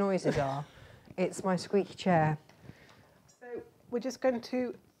strange noises are. It's my squeaky chair. So we're just going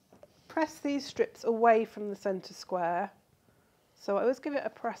to press these strips away from the centre square. So I always give it a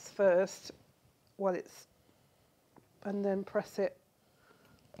press first while it's, and then press it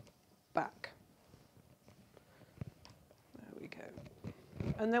back. There we go.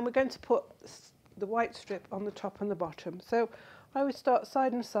 And then we're going to put the white strip on the top and the bottom. So I would start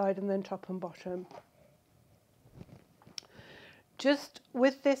side and side and then top and bottom. Just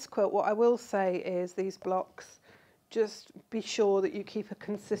with this quilt, what I will say is these blocks, just be sure that you keep a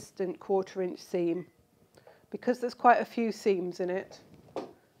consistent 1/4 inch seam because there's quite a few seams in it.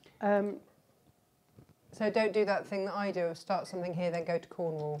 So don't do that thing that I do of start something here, then go to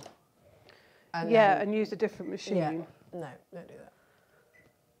Cornwall. And and use a different machine. Yeah. No, don't do that.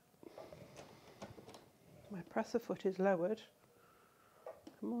 My presser foot is lowered.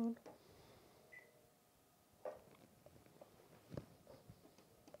 Come on.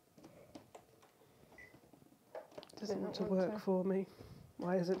 Doesn't want to work for me.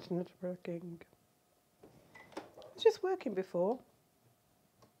 Why isn't it working? It's just working before.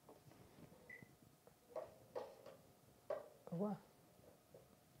 Oh, well.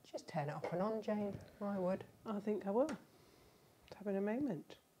 Just turn it off and on, Jane. I would. I think I will. Just having a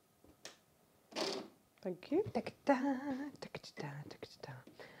moment. Thank you.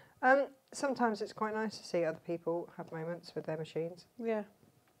 Sometimes it's quite nice to see other people have moments with their machines. Yeah.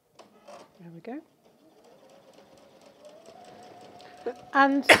 There we go.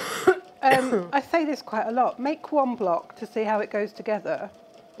 And I say this quite a lot. Make one block to see how it goes together.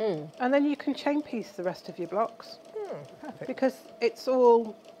 And then you can chain piece the rest of your blocks. Perfect. Because it's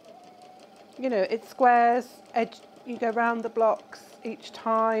all, you know, it's squares, edge, you go round the blocks each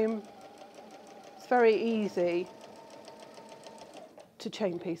time. It's very easy to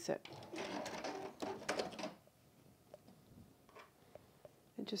chain piece it.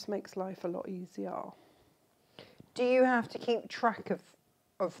 It just makes life a lot easier. Do you have to keep track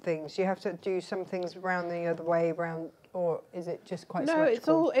of things? Do you have to do some things round the other way round, or is it just quite No,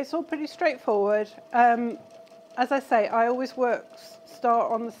 symmetrical? it's all pretty straightforward. As I say, I always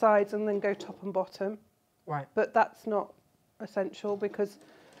start on the sides and then go top and bottom. Right. But that's not essential because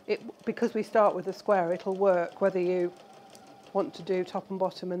we start with a square, it'll work whether you want to do top and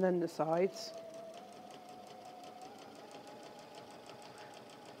bottom and then the sides.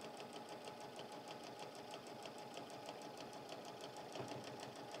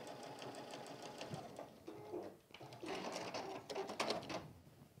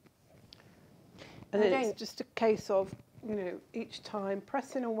 And it's just a case of, you know, each time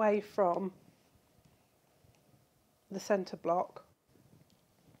pressing away from the centre block.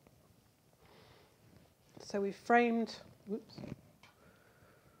 So we've framed,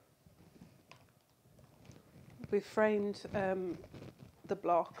 the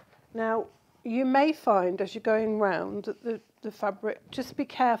block. Now, you may find as you're going round that the fabric, just be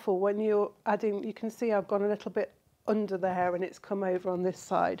careful when you're adding, you can see I've gone a little bit under there and it's come over on this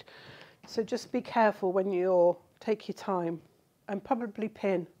side. So just be careful when take your time and probably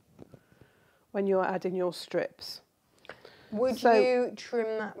pin when you're adding your strips. Would you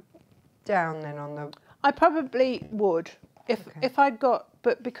trim that down then on the... I probably would if I'd got,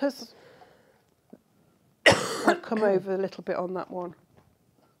 but because I've come over a little bit on that one.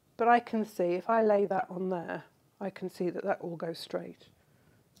 But I can see, if I lay that on there, I can see that all goes straight.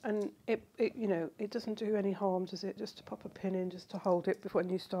 And it you know, it doesn't do any harm, does it? Just to pop a pin in, just to hold it before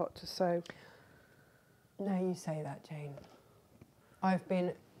you start to sew. No, you say that, Jane. I've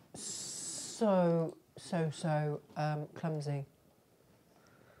been so clumsy.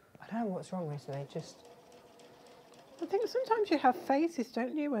 I don't know what's wrong recently, just... I think sometimes you have phases,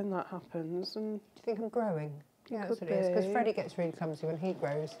 don't you, when that happens? And do you think I'm growing? Yeah, that's could what it is. Because be. Freddie gets really clumsy when he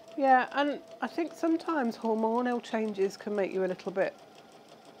grows. Yeah, and I think sometimes hormonal changes can make you a little bit...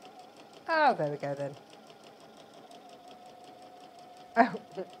 Oh, there we go then. Oh,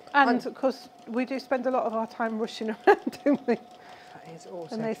 And of course, we do spend a lot of our time rushing around, don't we? that is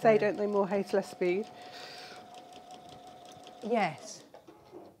also And they say, true. don't they, more haste, less speed. Yes.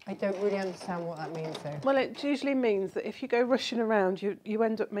 I don't really understand what that means though. Well, it usually means that if you go rushing around, you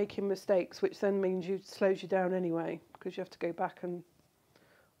end up making mistakes, which then means slows you down anyway, because you have to go back and,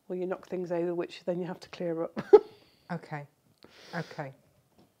 well, you knock things over, which then you have to clear up. Okay. Okay.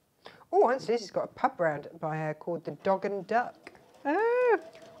 Oh, Aunt Lizzie's got a pub round by her called the Dog and Duck. Ah,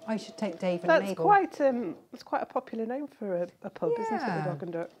 I should take Dave and that's Mabel. that's quite a popular name for a pub, isn't it, the Yeah. Dog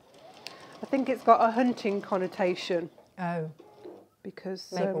and Duck? I think it's got a hunting connotation Oh,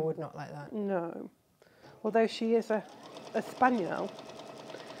 because Mabel would not like that. no, although she is a spaniel,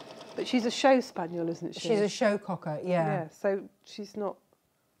 but she's a show spaniel, isn't she? She's a show cocker, Yeah, so she's not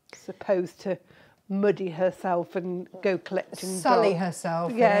supposed to muddy herself and go collecting Sully dogs.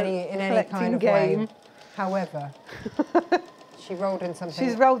 herself Yeah, in any collecting kind of game. way. However, she rolled in something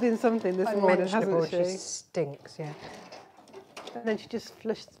She's rolled in something this morning, unmentionable. hasn't She she? stinks, yeah. And then she just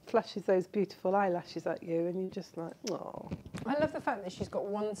flashes those beautiful eyelashes at you, and you're just like, oh. I love the fact that she's got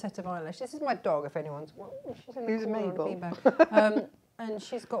one set of eyelashes. This is my dog, if anyone's... Well, she's in the Who's corner on Mabel? feedback. And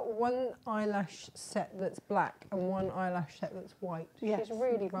she's got one eyelash set that's black and one eyelash set that's white. Yes, She's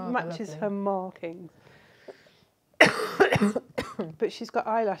really rather matches lovely. her markings. But she's got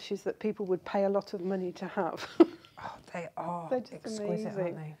eyelashes that people would pay a lot of money to have. Oh, they are They're just exquisite, aren't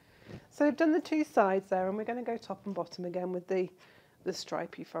amazing. they? So we've done the two sides there, and we're going to go top and bottom again with the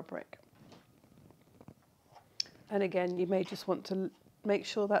stripy fabric. And again, you may just want to make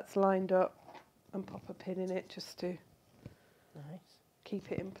sure that's lined up and pop a pin in it just to Nice.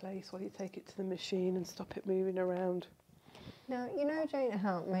 keep it in place while you take it to the machine and stop it moving around. Now, you know, Jane,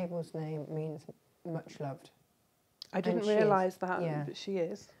 how Mabel's name means much loved. I didn't she is, realise that, yeah. but she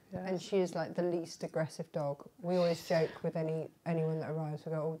is. Yes. And she is like the least aggressive dog. We always joke with anyone that arrives,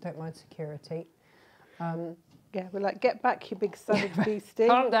 we go, oh, don't mind security. Yeah, we're like, get back, you big savage beastie.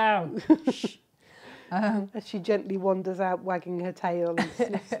 Calm down. As she gently wanders out, wagging her tail and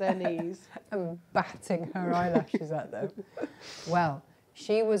sniffs their knees. And batting her eyelashes at them. Well,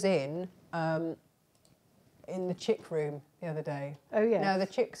 she was in the chick room the other day. Oh, yeah. Now, the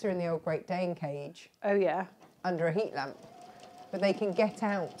chicks are in the old Great Dane cage Oh, yeah. under a heat lamp, but they can get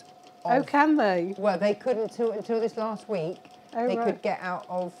out Oh, of... can they? Well, they couldn't until this last week. Oh, They right. could get out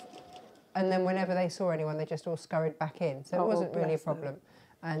of... And then whenever they saw anyone, they just all scurried back in. So Oh, it wasn't really a bless them. problem.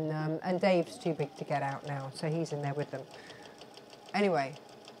 And Dave's too big to get out now, so he's in there with them. Anyway,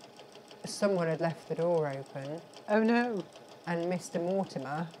 someone had left the door open, Oh, no. and Mr.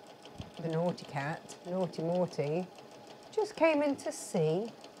 Mortimer, the naughty cat, Naughty Morty, just came in to see.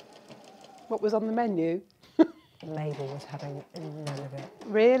 What was on the menu? Mabel was having none of it.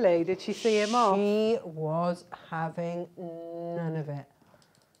 Really? Did she see him off? She was having none of it.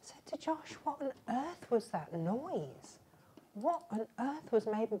 I said to Josh, what on earth was that noise? What on earth was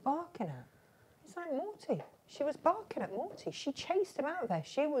Mabel barking at? It's like Morty. She was barking at Morty. She chased him out of there.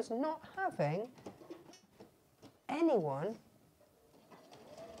 She was not having anyone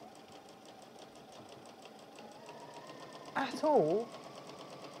at all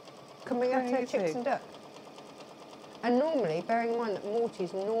coming at her chicks Crazy. and duck. And normally, bearing in mind that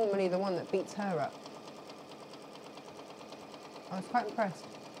Morty's normally the one that beats her up. I was quite impressed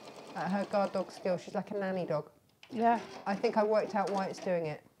at her guard dog skill. She's like a nanny dog. Yeah. I think I worked out why it's doing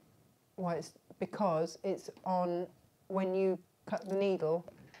it. Because it's on when you cut the needle.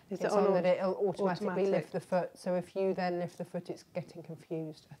 Is It's it on that it'll automatically automatic? lift the foot. So if you then lift the foot, it's getting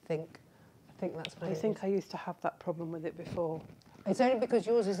confused. I think that's what I it think is. I used to have that problem with it before. It's only because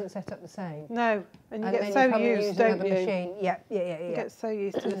yours isn't set up the same. No, and you And get then so you come and used, use don't another you? machine. Yeah. You get so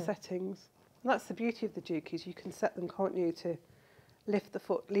used to the settings. And that's the beauty of the Dukies. You can set them, can't you, to lift the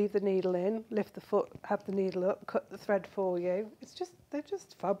foot, leave the needle in, lift the foot, have the needle up, cut the thread for you. They're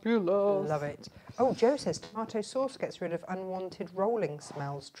just fabulous. Love it. Oh, Joe says tomato sauce gets rid of unwanted rolling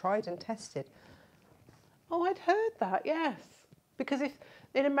smells. Tried and tested. Oh, I'd heard that, yes. Because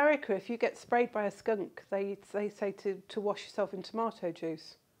in America, if you get sprayed by a skunk, they say to wash yourself in tomato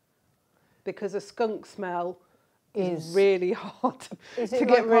juice. Because a skunk smell is really hard Is to it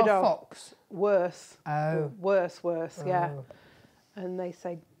get like rid our of. fox? Worse. Oh. Worse, yeah. Oh. And they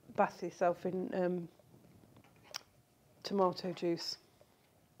say bath yourself in tomato juice.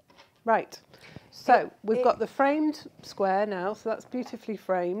 Right. So we've got the framed square now, so that's beautifully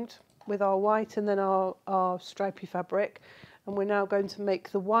framed with our white and then our stripy fabric. And we're now going to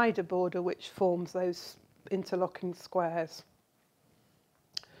make the wider border which forms those interlocking squares.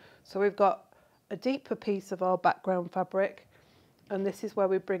 So we've got a deeper piece of our background fabric, and this is where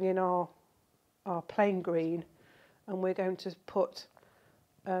we bring in our plain green, and we're going to put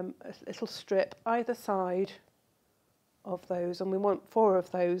a little strip either side of those, and we want 4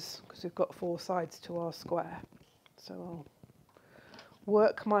 of those because we've got 4 sides to our square. So I'll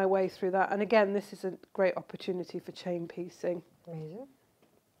work my way through that. And again, this is a great opportunity for chain piecing. Amazing.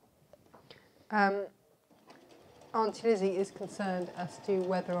 Auntie Lizzie is concerned as to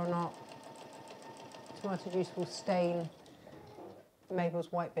whether or not tomato juice will stain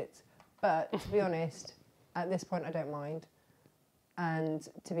Mabel's white bits. But to be honest, at this point I don't mind. And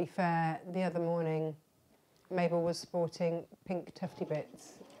to be fair, the other morning Mabel was sporting pink tufty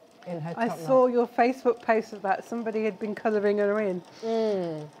bits in her top knot. I saw your Facebook post of that. Somebody had been colouring her in.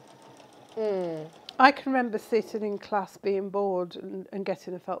 I can remember sitting in class being bored and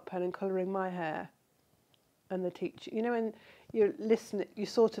getting a felt pen and colouring my hair. And the teacher, you know, when you're listening, you're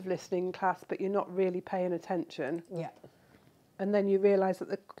sort of listening in class, but you're not really paying attention. Yeah. And then you realise that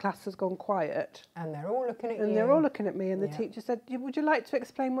the class has gone quiet. And they're all looking at you. And they're all looking at me, and the teacher said, would you like to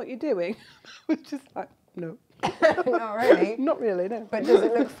explain what you're doing? I was just like, no. Not really. Not really, no. But does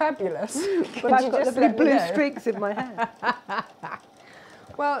it look fabulous? But I've got lovely blue streaks in my hair.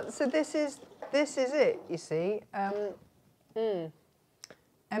 Well, so this is it, you see.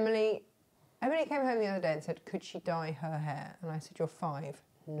 Emily came home the other day and said, could she dye her hair? And I said, you're 5.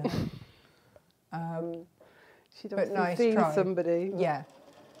 No. She'd obviously seen somebody. Yeah.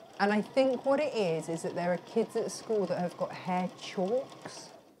 And I think what it is that there are kids at school that have got hair chalks.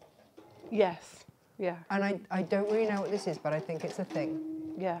 Yes. Yeah. And I don't really know what this is, but I think it's a thing.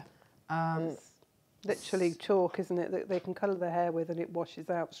 Yeah. It's literally chalk, isn't it, that they can colour their hair with and it washes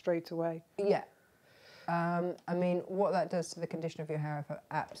out straight away. Yeah. I mean, what that does to the condition of your hair, I've got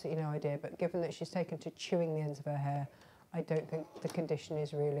absolutely no idea. But given that she's taken to chewing the ends of her hair, I don't think the condition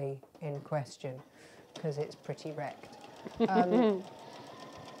is really in question because it's pretty wrecked.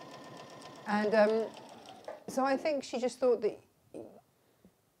 So I think she just thought that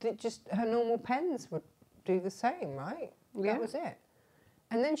just her normal pens would do the same, right? Yeah. That was it.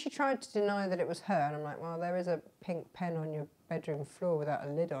 And then she tried to deny that it was her, and I'm like, well, there is a pink pen on your bedroom floor without a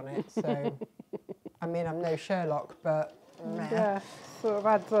lid on it, so... I mean, I'm no Sherlock, but... Meh. Yeah, sort of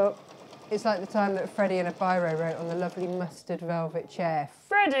adds up. It's like the time that Freddie in a biro wrote on the lovely mustard velvet chair,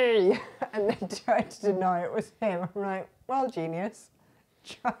 Freddie! And then tried to deny it was him. I'm like, well, genius,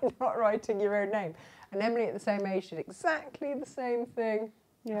 try not writing your own name. And Emily at the same age did exactly the same thing.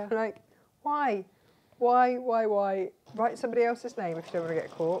 Yeah. I'm like, why? Why? Write somebody else's name if you don't want to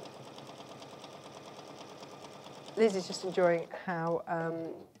get caught. Liz is just enjoying how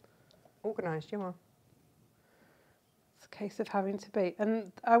organised you are. It's a case of having to be.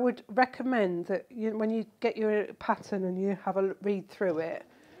 And I would recommend that when you get your pattern and you have a read through it,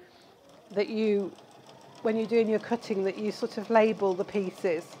 that you, when you're doing your cutting, that you sort of label the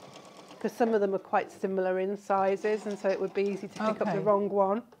pieces, because some of them are quite similar in sizes, and so it would be easy to pick up the wrong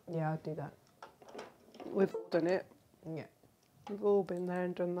one. Yeah, I'd do that. We've all done it. Yeah. We've all been there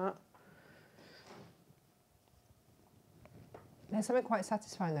and done that. There's something quite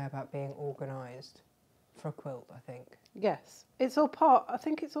satisfying there about being organised for a quilt, I think. Yes. It's all part, I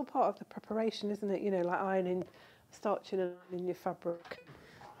think it's all part of the preparation, isn't it? You know, like ironing, starching and ironing your fabric.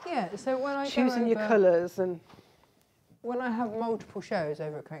 Yeah, so when I choosing your colours and... When I have multiple shows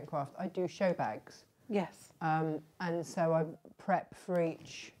over at Create & Craft, I do show bags. Yes. And so I prep for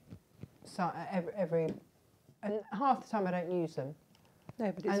each, every, and half the time I don't use them.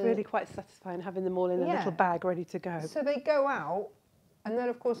 No, but it's really quite satisfying having them all in a little bag ready to go. So they go out, and then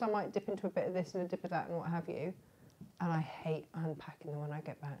of course I might dip into a bit of this and a dip of that and what have you. And I hate unpacking them when I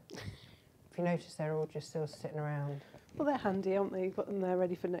get back. If you notice, they're all just still sitting around. Well, they're handy, aren't they? You've got them there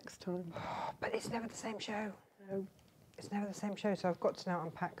ready for next time. But it's never the same show. No. It's never the same show, so I've got to now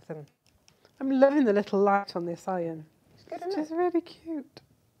unpack them. I'm loving the little light on this iron. It's good, It's isn't just really cute.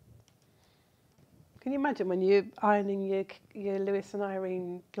 Can you imagine when you're ironing your Lewis and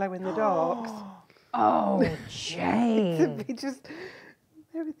Irene glow in the darks? Oh, Jane! It'd be just,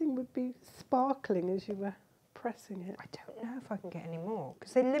 everything would be sparkling as you were pressing it. I don't know if I can get any more,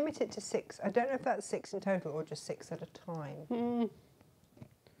 because they limit it to 6. I don't know if that's 6 in total or just 6 at a time.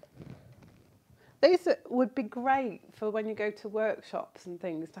 These would be great for when you go to workshops and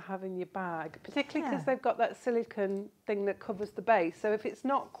things to have in your bag, particularly because they've got that silicone thing that covers the base. So if it's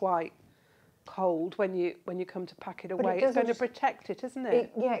not quite cold when you come to pack it away, it's going to protect it, isn't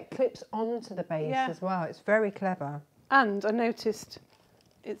it? It clips onto the base as well. It's very clever. And I noticed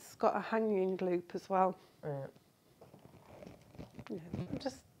it's got a hanging loop as well.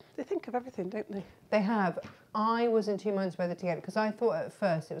 They think of everything, don't they? They have. I was in 2 minds whether to get it, because I thought at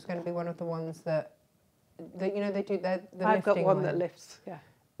first it was going to be one of the ones that you know, they do the I've got lifting one iron, that lifts,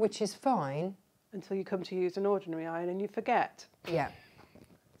 which is fine. Until you come to use an ordinary iron and you forget. Yeah.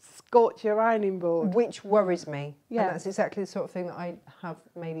 scorch your ironing board. Which worries me. Yeah. And that's exactly the sort of thing that I have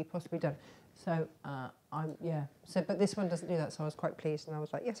maybe possibly done. So, but this one doesn't do that, so I was quite pleased, and I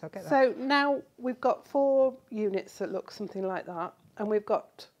was like, yes, I'll get that. So now we've got 4 units that look something like that, and we've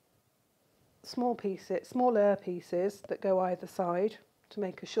got smaller pieces that go either side to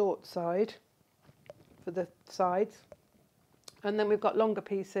make a short side for the sides. And then we've got longer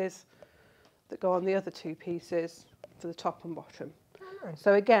pieces that go on the other 2 pieces for the top and bottom. Oh, nice.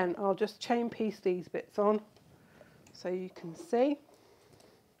 So again, I'll just chain piece these bits on so you can see.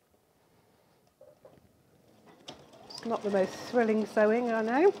 It's not the most thrilling sewing, I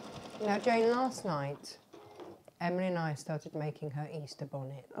know. Now, Jane, last night, Emily and I started making her Easter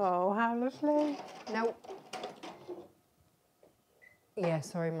bonnet. Oh, how lovely. Now, yeah,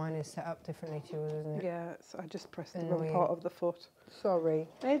 sorry, mine is set up differently to yours, isn't it? Yeah, I just pressed the Annoying. wrong part of the foot. Sorry.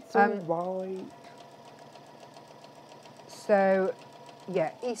 It's all right. So,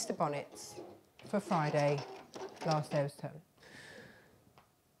 yeah, Easter bonnets for Friday, last day of term.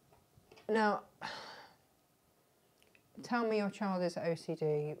 Now, tell me your child is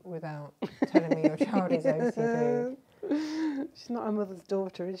OCD without telling me your child is OCD. She's not her mother's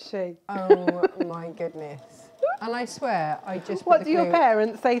daughter, is she? Oh my goodness. And I swear, I just... What do your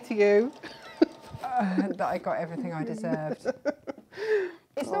parents say to you? That I got everything I deserved.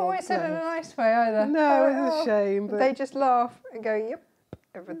 It's not always said in a nice way either. No, it's a shame. But They just laugh and go, yep,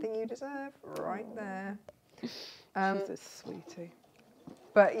 everything you deserve, right there. she's a sweetie.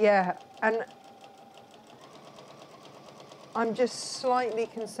 But yeah, and I'm just slightly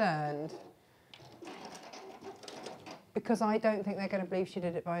concerned because I don't think they're going to believe she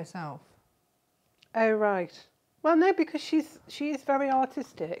did it by herself. Oh, right. Well, no, because she is very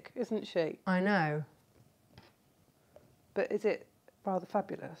artistic, isn't she? I know. But is it rather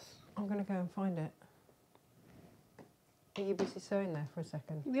fabulous? I'm going to go and find it. Are you busy sewing there for a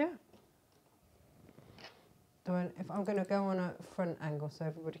second? Yeah. If I'm going to go on a front angle so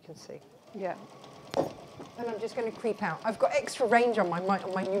everybody can see. Yeah. And I'm just going to creep out. I've got extra range on my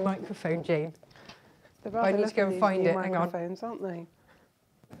new microphone, Jane. They're I rather need to go and lovely, find these it. new Hang on. microphones, aren't they?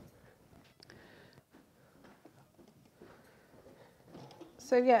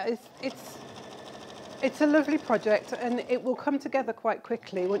 So yeah, it's a lovely project, and it will come together quite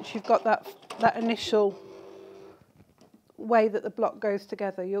quickly once you've got that initial way that the block goes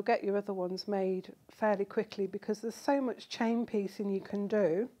together. You'll get your other ones made fairly quickly because there's so much chain piecing you can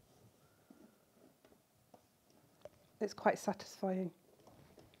do. It's quite satisfying.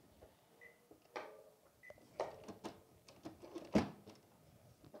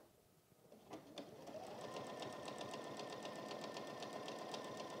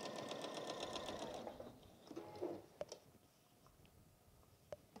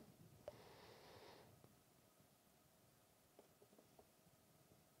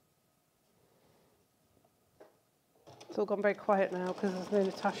 It's all gone very quiet now because there's no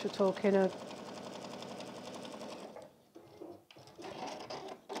Natasha talking.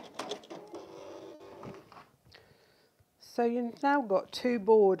 So you've now got 2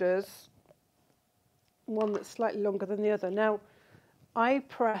 borders, one that's slightly longer than the other. Now, I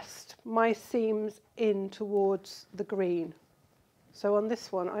pressed my seams in towards the green. So on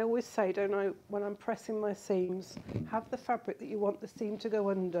this one, I always say, don't I, when I'm pressing my seams, have the fabric that you want the seam to go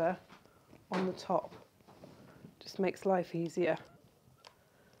under on the top. Just makes life easier.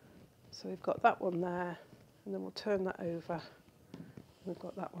 So we've got that one there, and then we'll turn that over. We've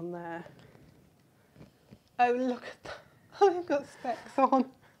got that one there. Oh, look at that. I've got specs on.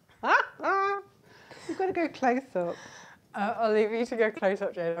 You've got to go close up. I'll leave you to go close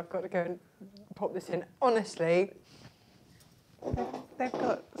up, Jane. I've got to go and pop this in. Honestly. They've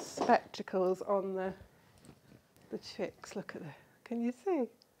got spectacles on the chicks. Look at that. Can you see?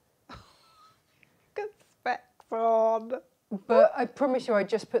 Got specs on. But I promise you, I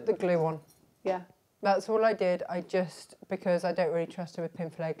just put the glue on. Yeah. That's all I did. Because I don't really trust her with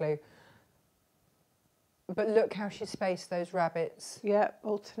pinflay glue. But look how she spaced those rabbits. Yeah,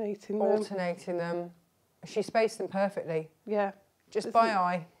 alternating them. She spaced them perfectly. Yeah. Just by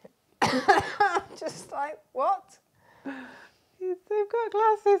eye. Just like, what? They've got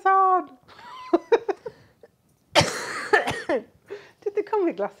glasses on. Did they come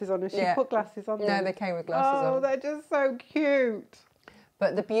with glasses on? Has she put glasses on? No, they came with glasses on. Oh, they're just so cute.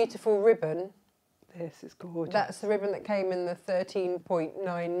 But the beautiful ribbon. This is gorgeous. That's the ribbon that came in the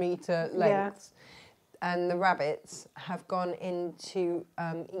 13.9 metre lengths. Yeah. And the rabbits have gone into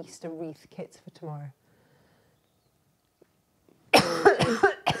Easter wreath kits for tomorrow.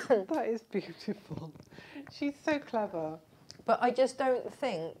 That is beautiful. She's so clever. But I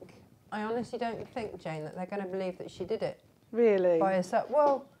honestly don't think, Jane, that they're going to believe that she did it. Really? By herself.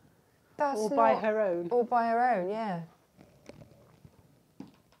 Well, That's All by her own. All by her own, yeah.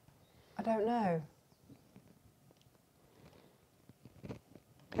 I don't know.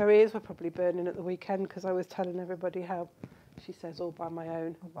 Her ears were probably burning at the weekend because I was telling everybody how she says all by my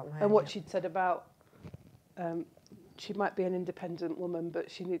own. All by my And own, what yeah. she'd said about she might be an independent woman, but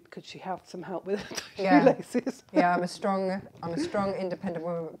could she have some help with her shoelaces? Yeah, I'm a strong independent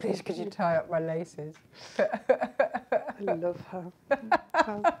woman, but please could you tie up my laces? I love her.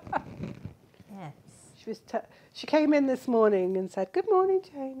 Yes. She came in this morning and said, "Good morning,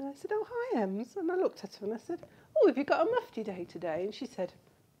 Jane." And I said, "Oh, hi, Ems." And I looked at her and I said, "Oh, have you got a mufti day today?" And she said,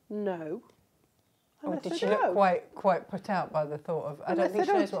 "No." And Oh, I did said, she look quite put out by the thought of? I And don't think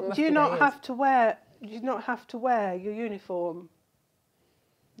said, she knows what mufti do you not day have is. to wear? Do you not have to wear your uniform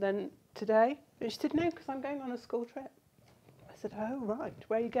then today? And she said, "No, because I'm going on a school trip." I said, "Oh, right.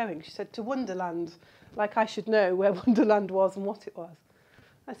 Where are you going?" She said, "To Wonderland." Like I should know where Wonderland was and what it was.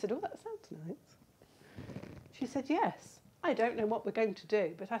 I said, "Oh, that sounds nice." She said, "Yes. I don't know what we're going to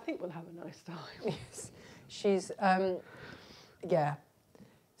do, but I think we'll have a nice time." Yes, she's yeah.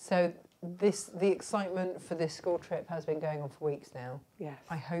 So the excitement for this school trip has been going on for weeks now. Yes.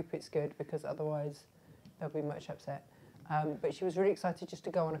 I hope it's good because otherwise there'll be much upset. But she was really excited just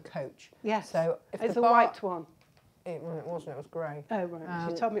to go on a coach. Yes. So if It's the a white one. It wasn't. It was grey. Oh, right.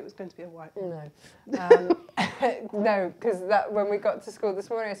 She told me it was going to be a white one. No, no, because when we got to school this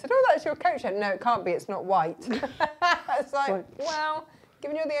morning, I said, "Oh, that's your coach." No, it can't be. It's not white. It's like, Right. well,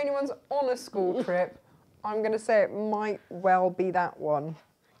 given you're the only ones on a school trip, I'm going to say it might well be that one.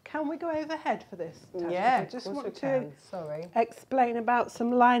 Can we go overhead for this, Tasha? Yeah, I just of course want we to can. Sorry. explain about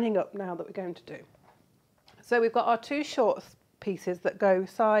some lining up now that we're going to do. So we've got our two short pieces that go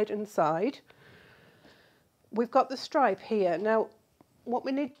side and side. We've got the stripe here. Now, what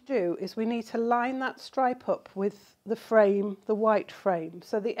we need to do is we need to line that stripe up with the frame, the white frame.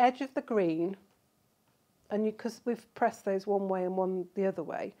 So the edge of the green, and because we've pressed those one way and one the other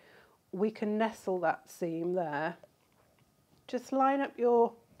way, we can nestle that seam there. Just line up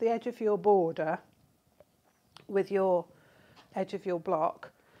the edge of your border with your edge of your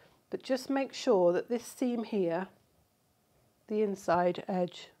block, but just make sure that this seam here, the inside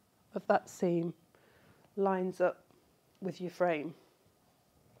edge of that seam, lines up with your frame.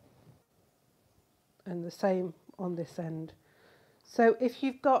 And the same on this end. So if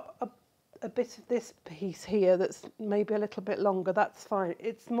you've got a bit of this piece here that's maybe a little bit longer, that's fine.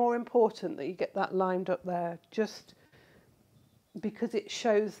 It's more important that you get that lined up there, just because it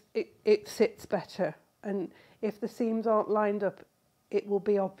shows it sits better. And if the seams aren't lined up, it will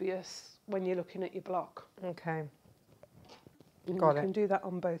be obvious when you're looking at your block. Okay. And Got you it. can do that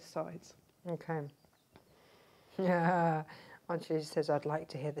on both sides. Okay. Yeah. Anjali says, "I'd like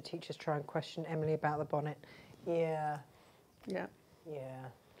to hear the teachers try and question Emily about the bonnet." Yeah. Yeah. Yeah.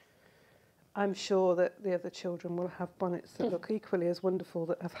 I'm sure that the other children will have bonnets that look equally as wonderful,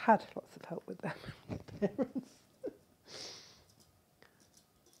 that have had lots of help with them.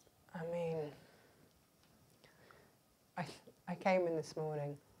 I mean, I came in this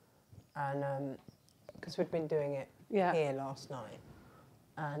morning and because we'd been doing it here last night,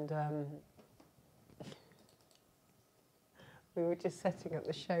 and we were just setting up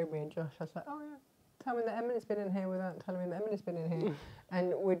the show, me and Josh. I was like, "Oh yeah, tell me that Emily's been in here," without telling me that Emily's been in here.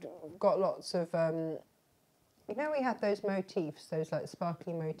 And we'd got lots of, you know, we had those motifs, those like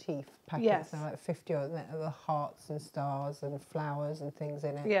sparkly motif packets. Yes. They're like 50 of them, the hearts and stars and flowers and things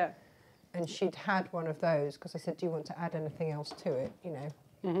in it. Yeah. And she'd had one of those because I said, "Do you want to add anything else to it?" You know,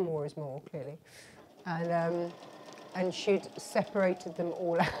 more is more, clearly. And she'd separated them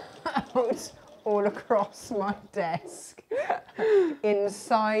all out, all across my desk, in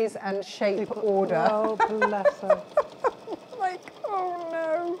size and shape order. Oh, bless her. Like, oh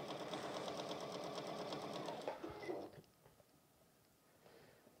no.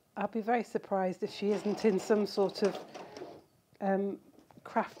 I'll be very surprised if she isn't in some sort of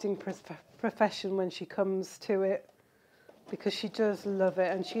crafting profession when she comes to it, because she does love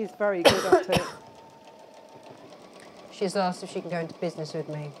it and she's very good at it. She's asked if she can go into business with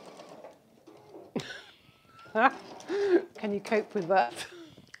me. Can you cope with that?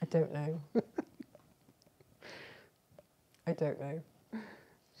 I don't know. I don't know.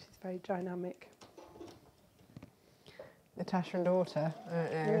 She's very dynamic. Natasha and daughter, I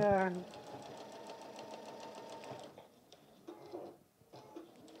don't know. Yeah.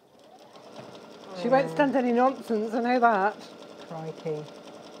 She won't stand any nonsense, I know that. Crikey.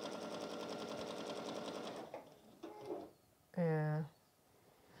 Yeah.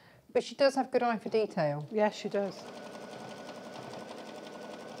 But she does have good eye for detail. Yes, she does.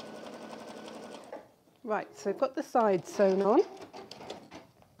 Right, so I've got the sides sewn on.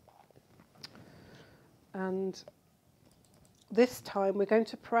 And this time we're going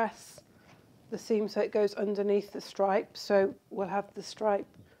to press the seam so it goes underneath the stripe. So we'll have the stripe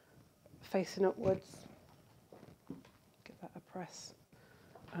facing upwards. Give that a press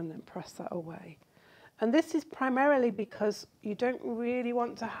and then press that away. And this is primarily because you don't really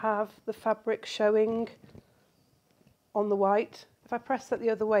want to have the fabric showing on the white. If I press that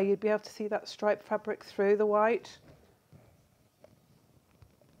the other way, you'd be able to see that striped fabric through the white,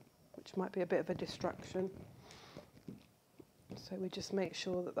 which might be a bit of a distraction. So we just make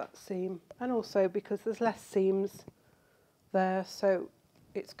sure that that seam, and also because there's less seams there, so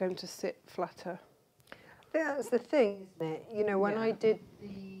it's going to sit flatter. I think that's the thing, isn't it? You know, when I did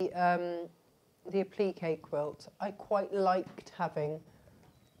the applique quilt, I quite liked having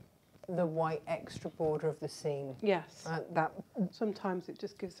the white extra border of the seam. Yes. That sometimes it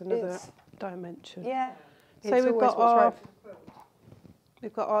just gives another dimension. Yeah. So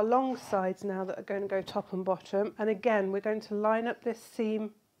we've got our long sides now that are going to go top and bottom, and again we're going to line up this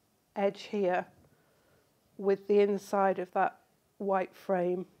seam edge here with the inside of that white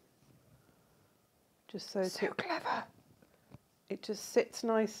frame, just so clever. It just sits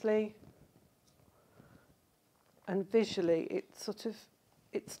nicely, and visually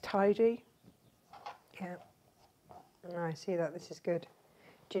it's tidy. Yeah. No, I see that. This is good.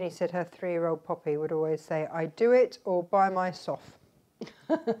 Ginny said her 3-year-old Poppy would always say, "I do it or buy my soft."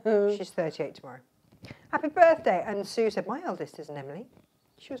 She's 38 tomorrow. Happy birthday. And Sue said, my eldest is an Emily.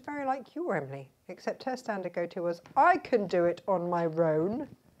 She was very like your Emily, except her standard go-to was, I can do it on my own.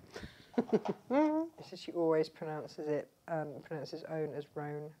 She always pronounces own as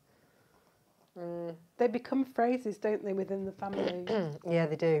roan. They become phrases, don't they, within the family? Yeah,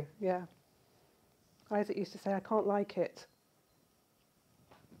 they do. Yeah. Isaac used to say, I can't like it.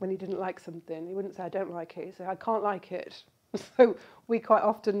 When he didn't like something, he wouldn't say, I don't like it. He'd say, I can't like it. So we quite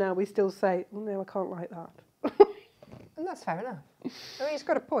often now, we still say, oh, no, I can't like that. And that's fair enough. I mean, he's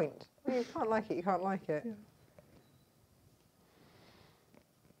got a point. I mean, you can't like it, you can't like it.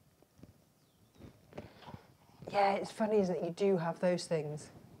 Yeah, it's funny, isn't it? You do have those things.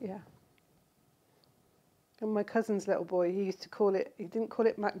 Yeah. And my cousin's little boy, he used to call it, he didn't call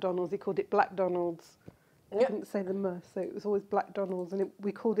it McDonald's, he called it Black Donald's. He didn't say the M, so it was always Black Donald's, and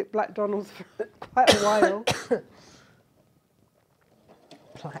we called it Black Donald's for quite a while.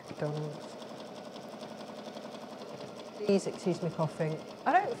 Black Donald's. Please excuse me coughing.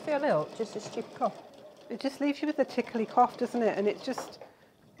 I don't feel ill, just a stupid cough. It just leaves you with a tickly cough, doesn't it? And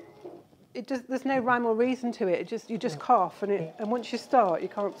there's no rhyme or reason to it. You just cough, and once you start, you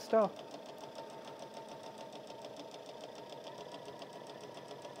can't stop.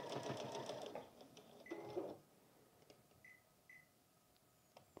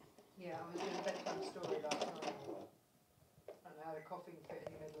 Yeah, I was doing a bedtime story last night, and I had a coughing fit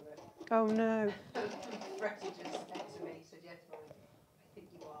in the middle of it. Oh no. Freddie just said to me, he said, yes, Mum, I think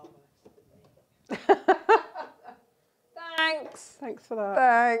you are worse than me. Thanks. Thanks for that.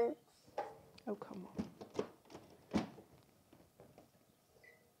 Thanks. Oh, come on.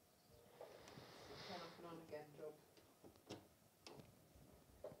 On again, job.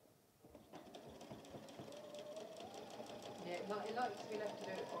 Yeah, it likes to be left to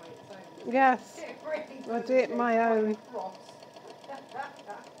do it by its own. Yes. I'll do it my own.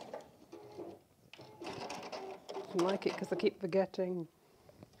 I like it because I keep forgetting.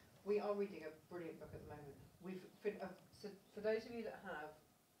 We are reading a brilliant book at the moment. So for those of you that have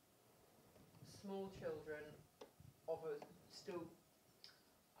small children I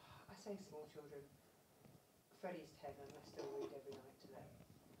say small children. Freddie's 10 and I still read every night today.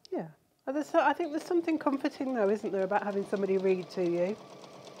 Yeah. I think there's something comforting though, isn't there, about having somebody read to you? Yeah,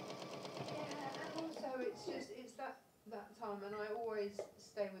 and also it's that time, and I always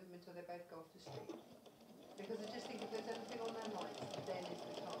stay with them until they both go off to sleep. Because I just think if there's anything on their mind, then is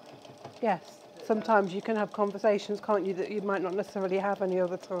the time. Yes. Sometimes you can have conversations, can't you, that you might not necessarily have any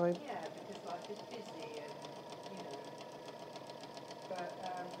other time. Yeah, because life is busy and, you know. But,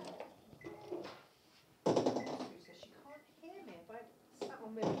 Sue says she can't hear me if I sat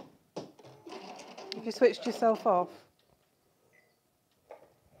on me. Have you switched yourself off?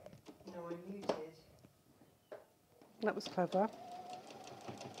 No, I'm muted. That was clever.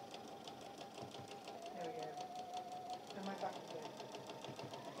 There we go. Am I back again?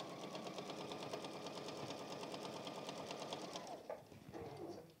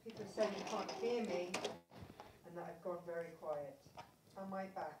 People are saying you can't hear me and that I've gone very quiet. Am I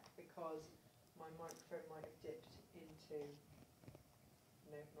back? Because my microphone might have dipped into...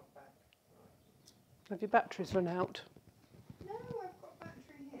 No, not back. Right. Have your batteries run out? No, I've got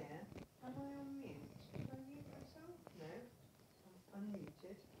battery here. Am I on mute? Can I mute myself? No. I'm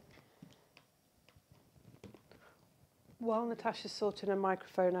unmuted. While Natasha's sorting her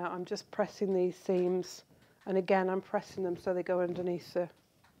microphone out, I'm just pressing these seams, and again I'm pressing them so they go underneath the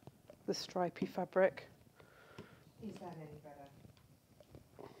stripy fabric. Is that any better?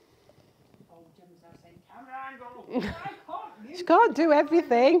 Oh, Jim's now saying camera angle. I can't. She can't do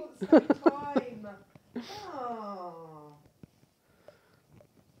everything. Oh.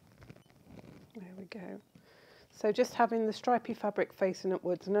 There we go. So just having the stripy fabric facing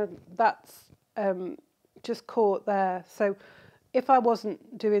upwards, and that's just caught there. So if I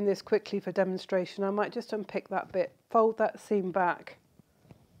wasn't doing this quickly for demonstration, I might just unpick that bit, fold that seam back,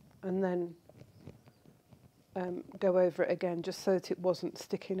 and then go over it again, just so that it wasn't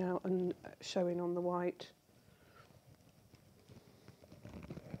sticking out and showing on the white.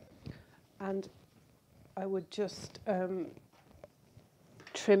 And I would just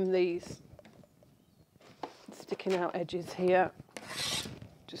trim these sticking out edges here,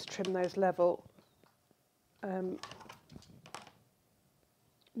 just trim those level.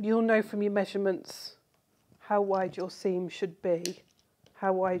 You'll know from your measurements how wide your seam should be,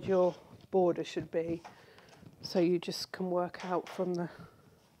 how wide your border should be, so you just can work out from the...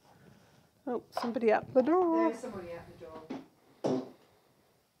 Oh, somebody at the door. There's somebody at the door.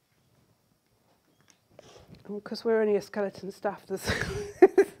 Because we're only a skeleton staff, there's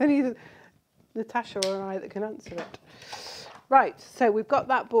only Natasha or I that can answer it. Right, so we've got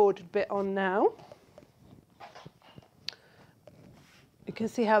that bordered bit on now. You can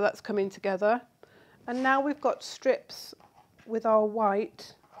see how that's coming together. And now we've got strips with our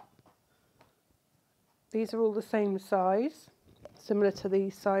white. These are all the same size, similar to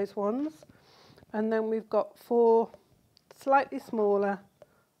these size ones. And then we've got 4 slightly smaller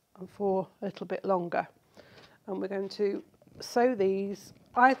and 4 a little bit longer. And we're going to sew these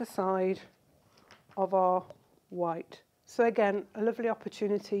either side of our white. So again, a lovely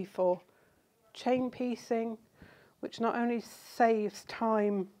opportunity for chain piecing, which not only saves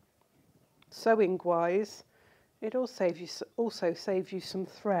time sewing wise, it also saves you some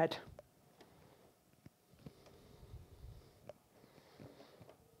thread.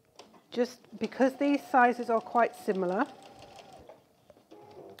 Just because these sizes are quite similar,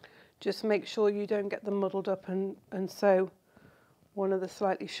 just make sure you don't get them muddled up and sew one of the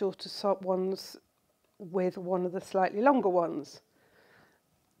slightly shorter ones with one of the slightly longer ones.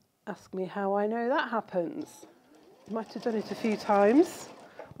 Ask me how I know that happens. Might have done it a few times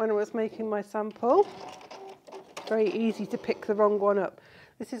when I was making my sample. Very easy to pick the wrong one up.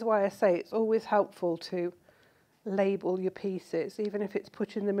 This is why I say it's always helpful to label your pieces, even if it's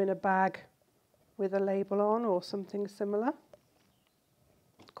putting them in a bag with a label on or something similar.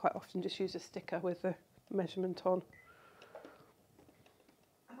 Quite often just use a sticker with the measurement on.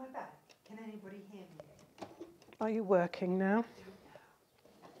 Am I back? Can anybody hear me? Are you working now?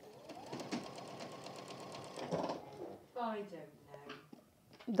 I don't know.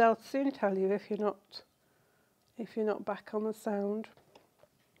 They'll soon tell you if you're not back on the sound.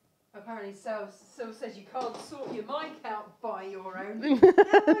 Apparently Sil says you can't sort your mic out by your own. No,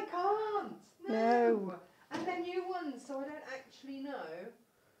 I can't. No. And they're new ones, so I don't actually know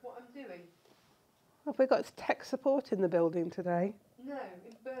what I'm doing. Have we got tech support in the building today? No,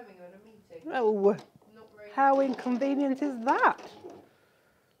 in Birmingham at a meeting. Oh, Not very how inconvenient is that?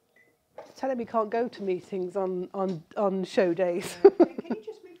 Tell him he can't go to meetings on show days. No. Can you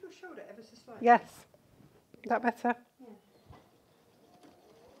just move your shoulder ever so slightly? Yes. Is that better? Yeah.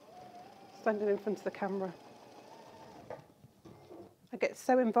 Standing in front of the camera. I get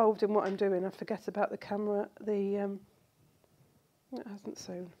so involved in what I'm doing, I forget about the camera. It hasn't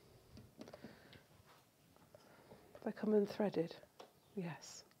sewn. Have I come unthreaded?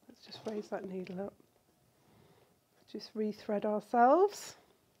 Yes. Let's just raise that needle up. Just rethread ourselves.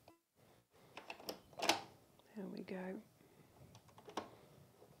 There we go.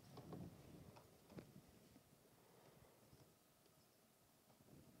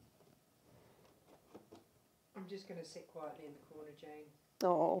 I'm just going to sit quietly in the corner, Jane.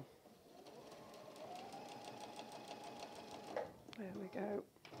 Oh. There we go.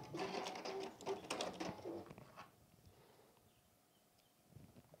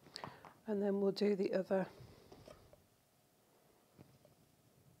 And then we'll do the other.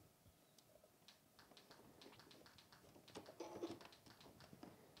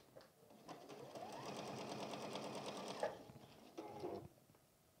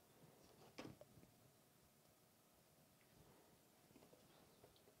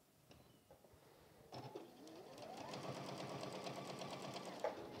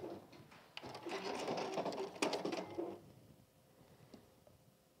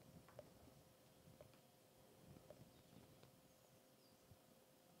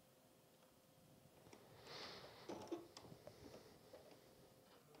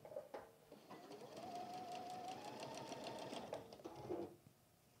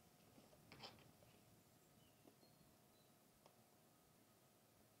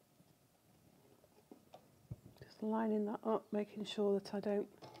 Just lining that up, making sure that I don't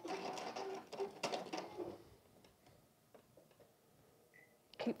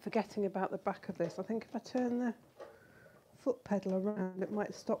keep forgetting about the back of this. I think if I turn the foot pedal around, it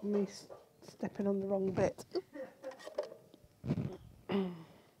might stop me stepping on the wrong bit. There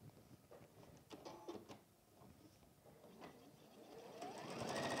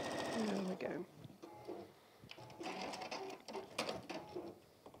we go.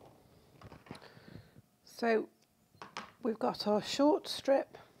 So we've got our short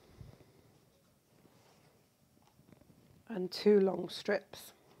strip and 2 long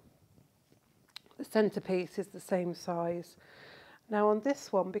strips. The centrepiece is the same size. Now on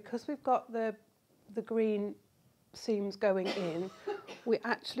this one, because we've got the green seams going in, we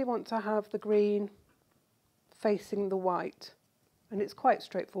actually want to have the green facing the white. And it's quite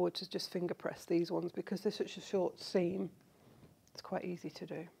straightforward to just finger press these ones because they're such a short seam. It's quite easy to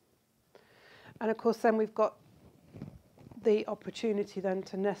do. And of course then we've got the opportunity then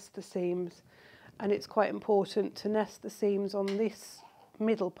to nest the seams, and it's quite important to nest the seams on this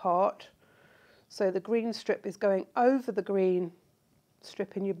middle part. So the green strip is going over the green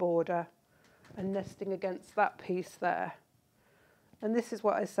strip in your border and nesting against that piece there. And this is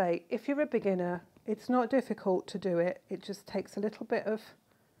what I say, if you're a beginner, it's not difficult to do it. It just takes a little bit of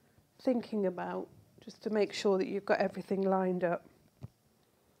thinking about, just to make sure that you've got everything lined up.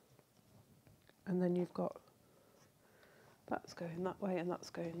 And then you've got that's going that way and that's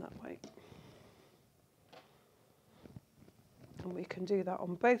going that way. And we can do that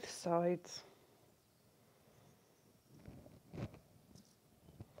on both sides.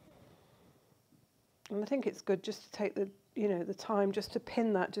 And I think it's good just to take the time just to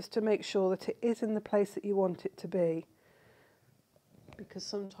pin that, just to make sure that it is in the place that you want it to be. Because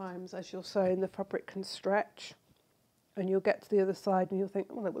sometimes as you're sewing, the fabric can stretch and you'll get to the other side and you'll think,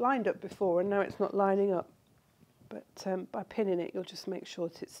 well, it lined up before and now it's not lining up. But by pinning it, you'll just make sure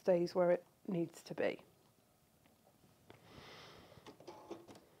that it stays where it needs to be.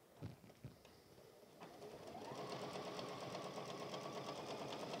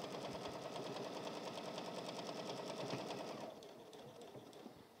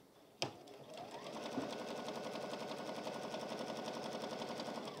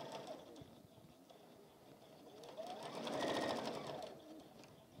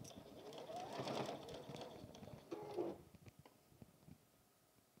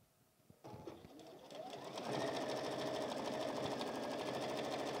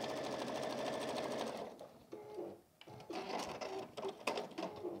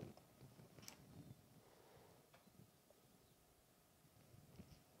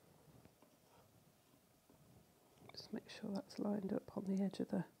 Make sure that's lined up on the edge of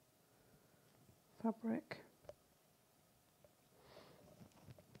the fabric.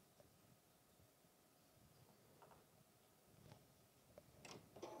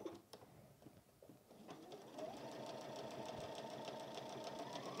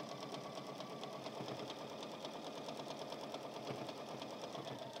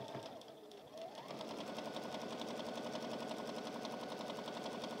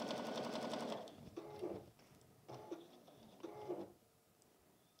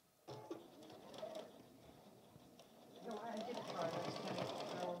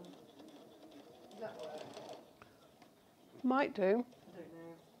 Might do. I don't know.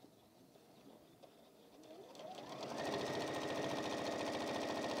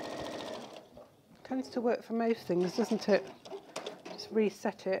 Tends to work for most things, doesn't it? Just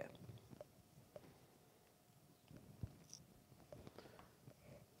reset it.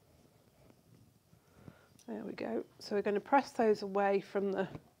 There we go. So we're going to press those away from that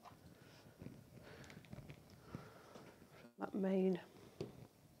main.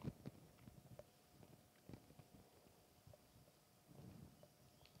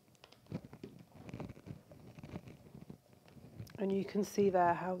 And you can see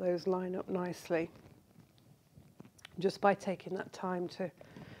there how those line up nicely, just by taking that time to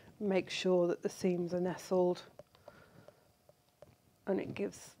make sure that the seams are nestled, and it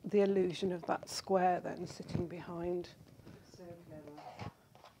gives the illusion of that square then sitting behind. So clever.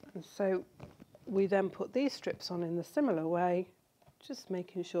 And so we then put these strips on in the similar way, just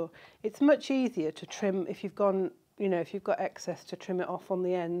making sure. It's much easier to trim if you've gone, if you've got excess, to trim it off on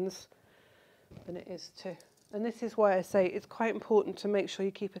the ends than it is to. And this is why I say it's quite important to make sure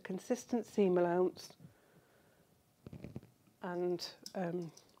you keep a consistent seam allowance and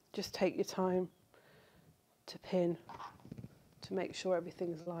just take your time to pin to make sure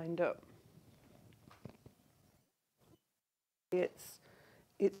everything's lined up. It's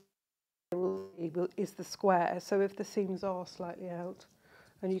is the square, so if the seams are slightly out,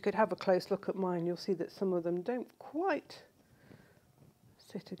 And you could have a close look at mine. You'll see that some of them don't quite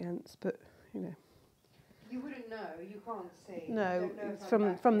sit against, but you know. You wouldn't know. You can't see. No, You don't know if from I'm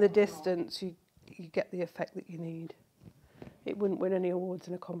the back there or not. distance, you get the effect that you need. It wouldn't win any awards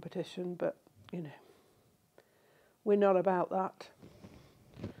in a competition, but you know, we're not about that.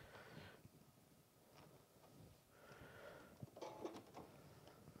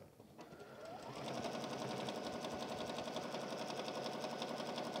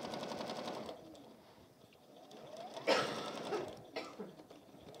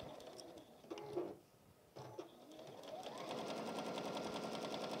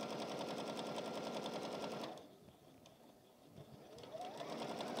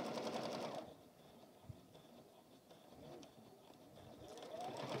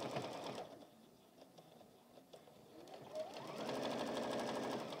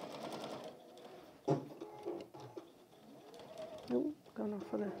 Oh, gone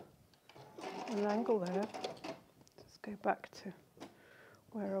off on an angle there. Just go back to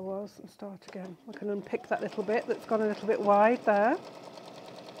where I was and start again. I can unpick that little bit that's gone a little bit wide there.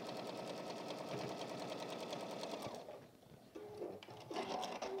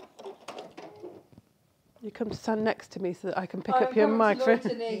 You come to stand next to me so that I can pick up your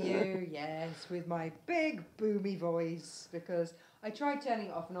microphone. To near you, yes, with my big boomy voice, because I tried turning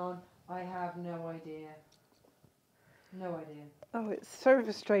it off and on. I have no idea. No idea. Oh, it's so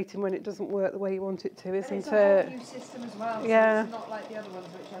frustrating when it doesn't work the way you want it to, isn't it's it? a whole new system as well, Yeah. so it's not like the other ones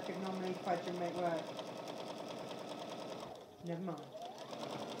which I could normally fudge and make work. Never mind.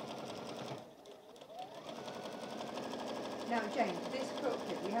 Now, Jane, this quilt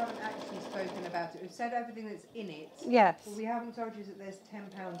kit, we haven't actually spoken about it. We've said everything that's in it. Yes. But we haven't told you that there's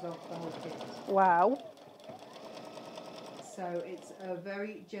 £10 off the whole kit. Wow. So it's a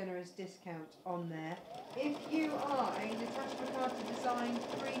very generous discount on there. If you are a Natasha Makes Design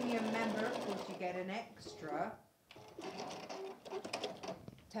Premium member, of course you get an extra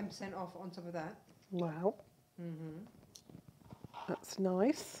 10% off on top of that. Wow. Mm-hmm. That's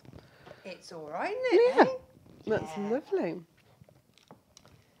nice. It's all right, isn't it? Yeah. Eh? That's lovely.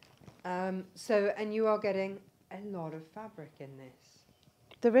 So, and you are getting a lot of fabric in this.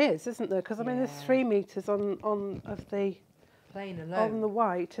 There is, isn't there? Because I mean, there's Yeah. 3 metres on of the Plain on alone. the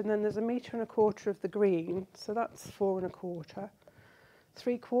white, and then there's 1.25 metres of the green, so that's 4.25.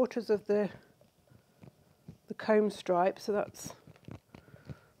 3/4 of the comb stripe, so that's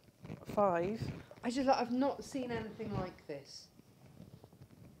 5. I've not seen anything like this.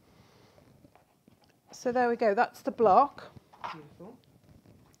 So there we go. That's the block. Beautiful.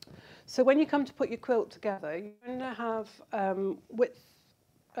 So when you come to put your quilt together, you're going to have width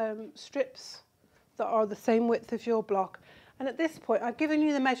strips that are the same width as your block. And at this point, I've given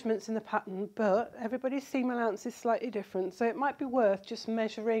you the measurements in the pattern, but everybody's seam allowance is slightly different. So it might be worth just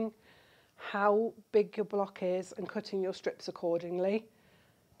measuring how big your block is and cutting your strips accordingly.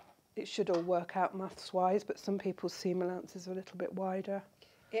 It should all work out maths-wise, but some people's seam allowances are a little bit wider.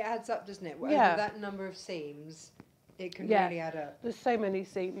 It adds up, doesn't it? Yeah. Over that number of seams, it can Yeah. really add up. There's so many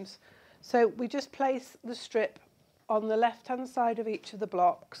seams. So we just place the strip on the left-hand side of each of the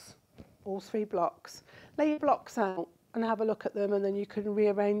blocks, all 3 blocks. Lay your blocks out and have a look at them, and then you can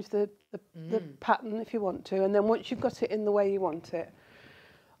rearrange the pattern if you want to. And then once you've got it in the way you want it,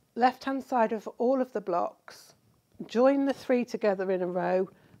 left-hand side of all of the blocks, join the 3 together in a row,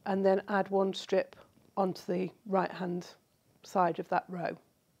 and then add 1 strip onto the right-hand side of that row.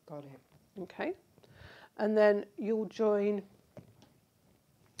 Got it. Okay, and then you'll join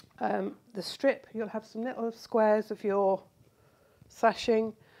the strip. You'll have some little squares of your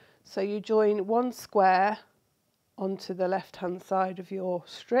sashing, so you join 1 square onto the left hand side of your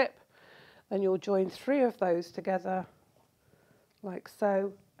strip, and you'll join 3 of those together like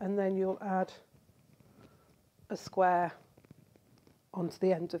so, and then you'll add a square onto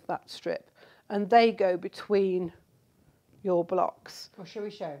the end of that strip, and they go between your blocks. Or shall we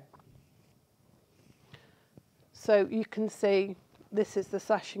show? So you can see this is the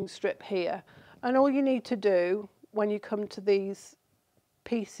sashing strip here, and all you need to do when you come to these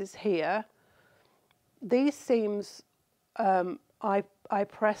pieces here, these seams, I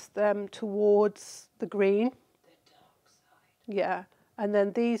press them towards the green. The dark side. Yeah, and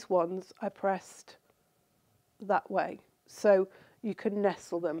then these ones I pressed that way, so you can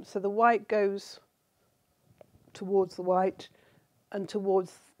nestle them. So the white goes towards the white and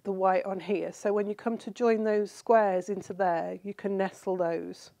towards the white on here. So when you come to join those squares into there, you can nestle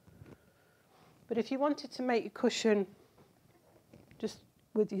those. But if you wanted to make your cushion just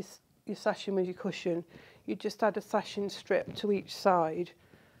with your sashing with your cushion, you'd just add a sashing strip to each side,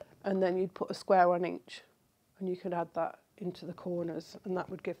 and then you'd put a square on each, and you could add that into the corners, and that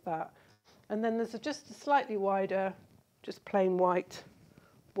would give that. And then there's just a slightly wider, just plain white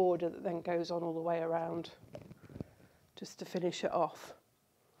border that then goes on all the way around, just to finish it off.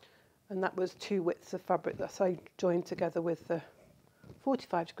 And that was 2 widths of fabric that I joined together with the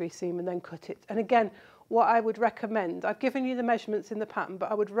 45-degree seam and then cut it. And again, what I would recommend, I've given you the measurements in the pattern,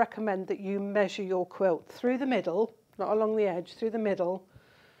 but I would recommend that you measure your quilt through the middle, not along the edge, through the middle,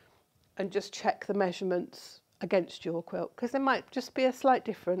 and just check the measurements against your quilt, because there might just be a slight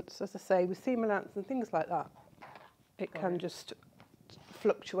difference, as I say, with seam allowance and things like that. It can just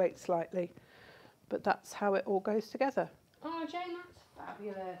fluctuate slightly, but that's how it all goes together. Oh, Jane, that's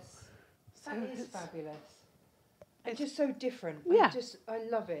fabulous. So That is fabulous. It's just so different. Yeah. I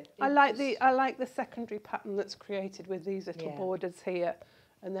love it. I like the secondary pattern that's created with these little Yeah. borders here,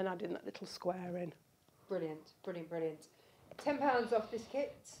 and then adding that little square in. Brilliant, brilliant, brilliant. £10 off this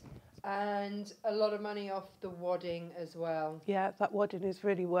kit, and a lot of money off the wadding as well. Yeah, that wadding is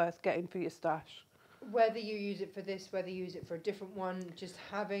really worth getting for your stash. Whether you use it for this, whether you use it for a different one, just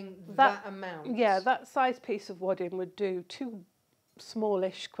having that amount. Yeah, that size piece of wadding would do 2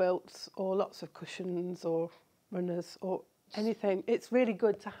 smallish quilts, or lots of cushions or runners or anything. It's really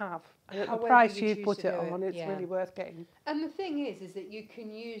good to have. And at the However price you you choose put to it do on, it, it's yeah. really worth getting. And the thing is that you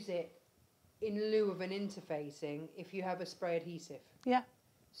can use it in lieu of an interfacing if you have a spray adhesive. Yeah,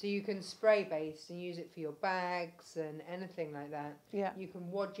 So you can spray based and use it for your bags and anything like that. yeah, You can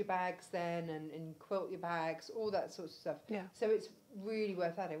wad your bags then and quilt your bags, all that sort of stuff. yeah. So it's really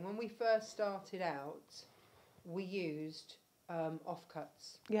worth adding. When we first started out, we used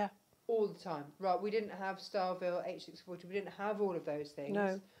offcuts Yeah, all the time. Right, we didn't have Starville, H640, we didn't have all of those things.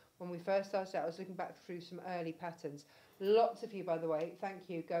 No. When we first started out, I was looking back through some early patterns. Lots of you, by the way, thank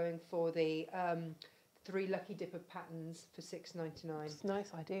you, going for the 3 Lucky Dipper patterns for $6.99. it's a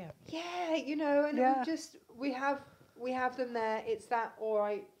nice idea. Yeah, you know, and Yeah. we have them there. It's that, or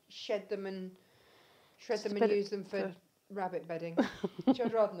I shed them and Just a and bit use them for rabbit bedding, which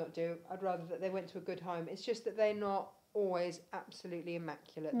I'd rather not do. I'd rather that they went to a good home. It's just that they're not always absolutely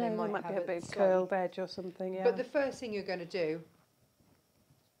immaculate. No, they might be have a bit slightly- curled edge or something, yeah. But the first thing you're going to do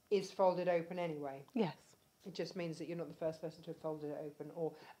is fold it open anyway. Yes, It just means that you're not the first person to have folded it open.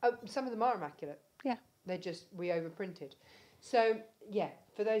 Or some of them are immaculate. Yeah. They're just re-overprinted. So, yeah,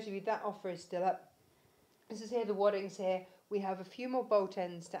 for those of you, that offer is still up. This is here, the waddings here. We have a few more bolt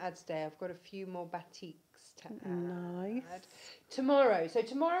ends to add today. I've got a few more batiks to add. nice. Tomorrow. So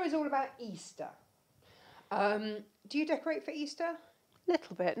tomorrow is all about Easter. Do you decorate for Easter?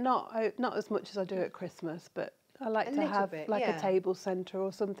 Little bit, not as much as I do at Christmas, but I like A to little have bit, like yeah. a table centre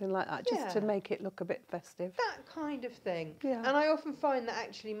or something like that, just to Yeah. make it look a bit festive. That kind of thing. Yeah. And I often find that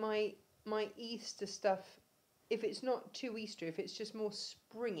actually my Easter stuff, if it's not too Easter, if it's just more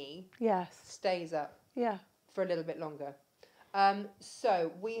springy, Yes, stays up yeah, for a little bit longer.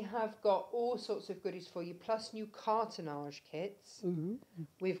 So we have got all sorts of goodies for you, plus new cartonnage kits.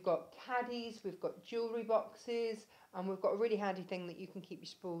 We've got caddies, we've got jewellery boxes, and we've got a really handy thing that you can keep your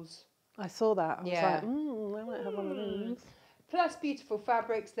spools. I saw that. I Yeah. was like, I might have one of those. Plus beautiful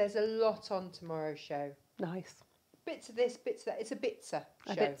fabrics. There's a lot on tomorrow's show. Nice. Bits of this, bits of that. It's a bitser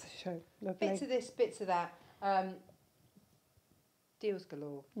show. A bit to show. Lovely. Bits of this, bits of that. Deals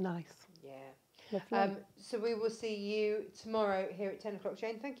galore. Nice. Yeah. Lovely. So we will see you tomorrow here at 10 o'clock.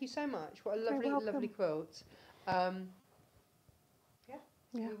 Jane, thank you so much. What a You're lovely, welcome. lovely quilt. Yeah.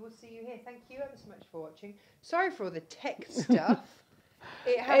 We will see you here. Thank you ever so much for watching. Sorry for all the tech stuff.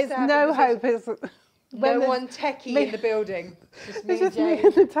 It has It's to happen no because hope. It's no when there's- one techie me- in the building. Just me It's and just me Jane.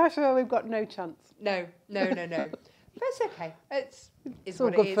 and Natasha. We've got no chance. No. That's okay. It's all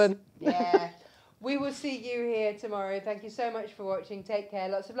what good it is. fun. Yeah. We will see you here tomorrow. Thank you so much for watching. Take care.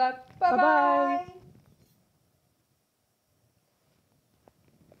 Lots of love. Bye-bye. Bye-bye.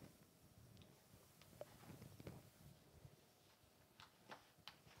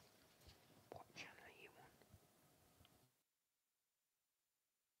 What channel are you on?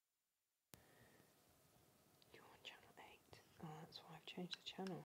 You're on channel 8. Oh, that's why I've changed the channel.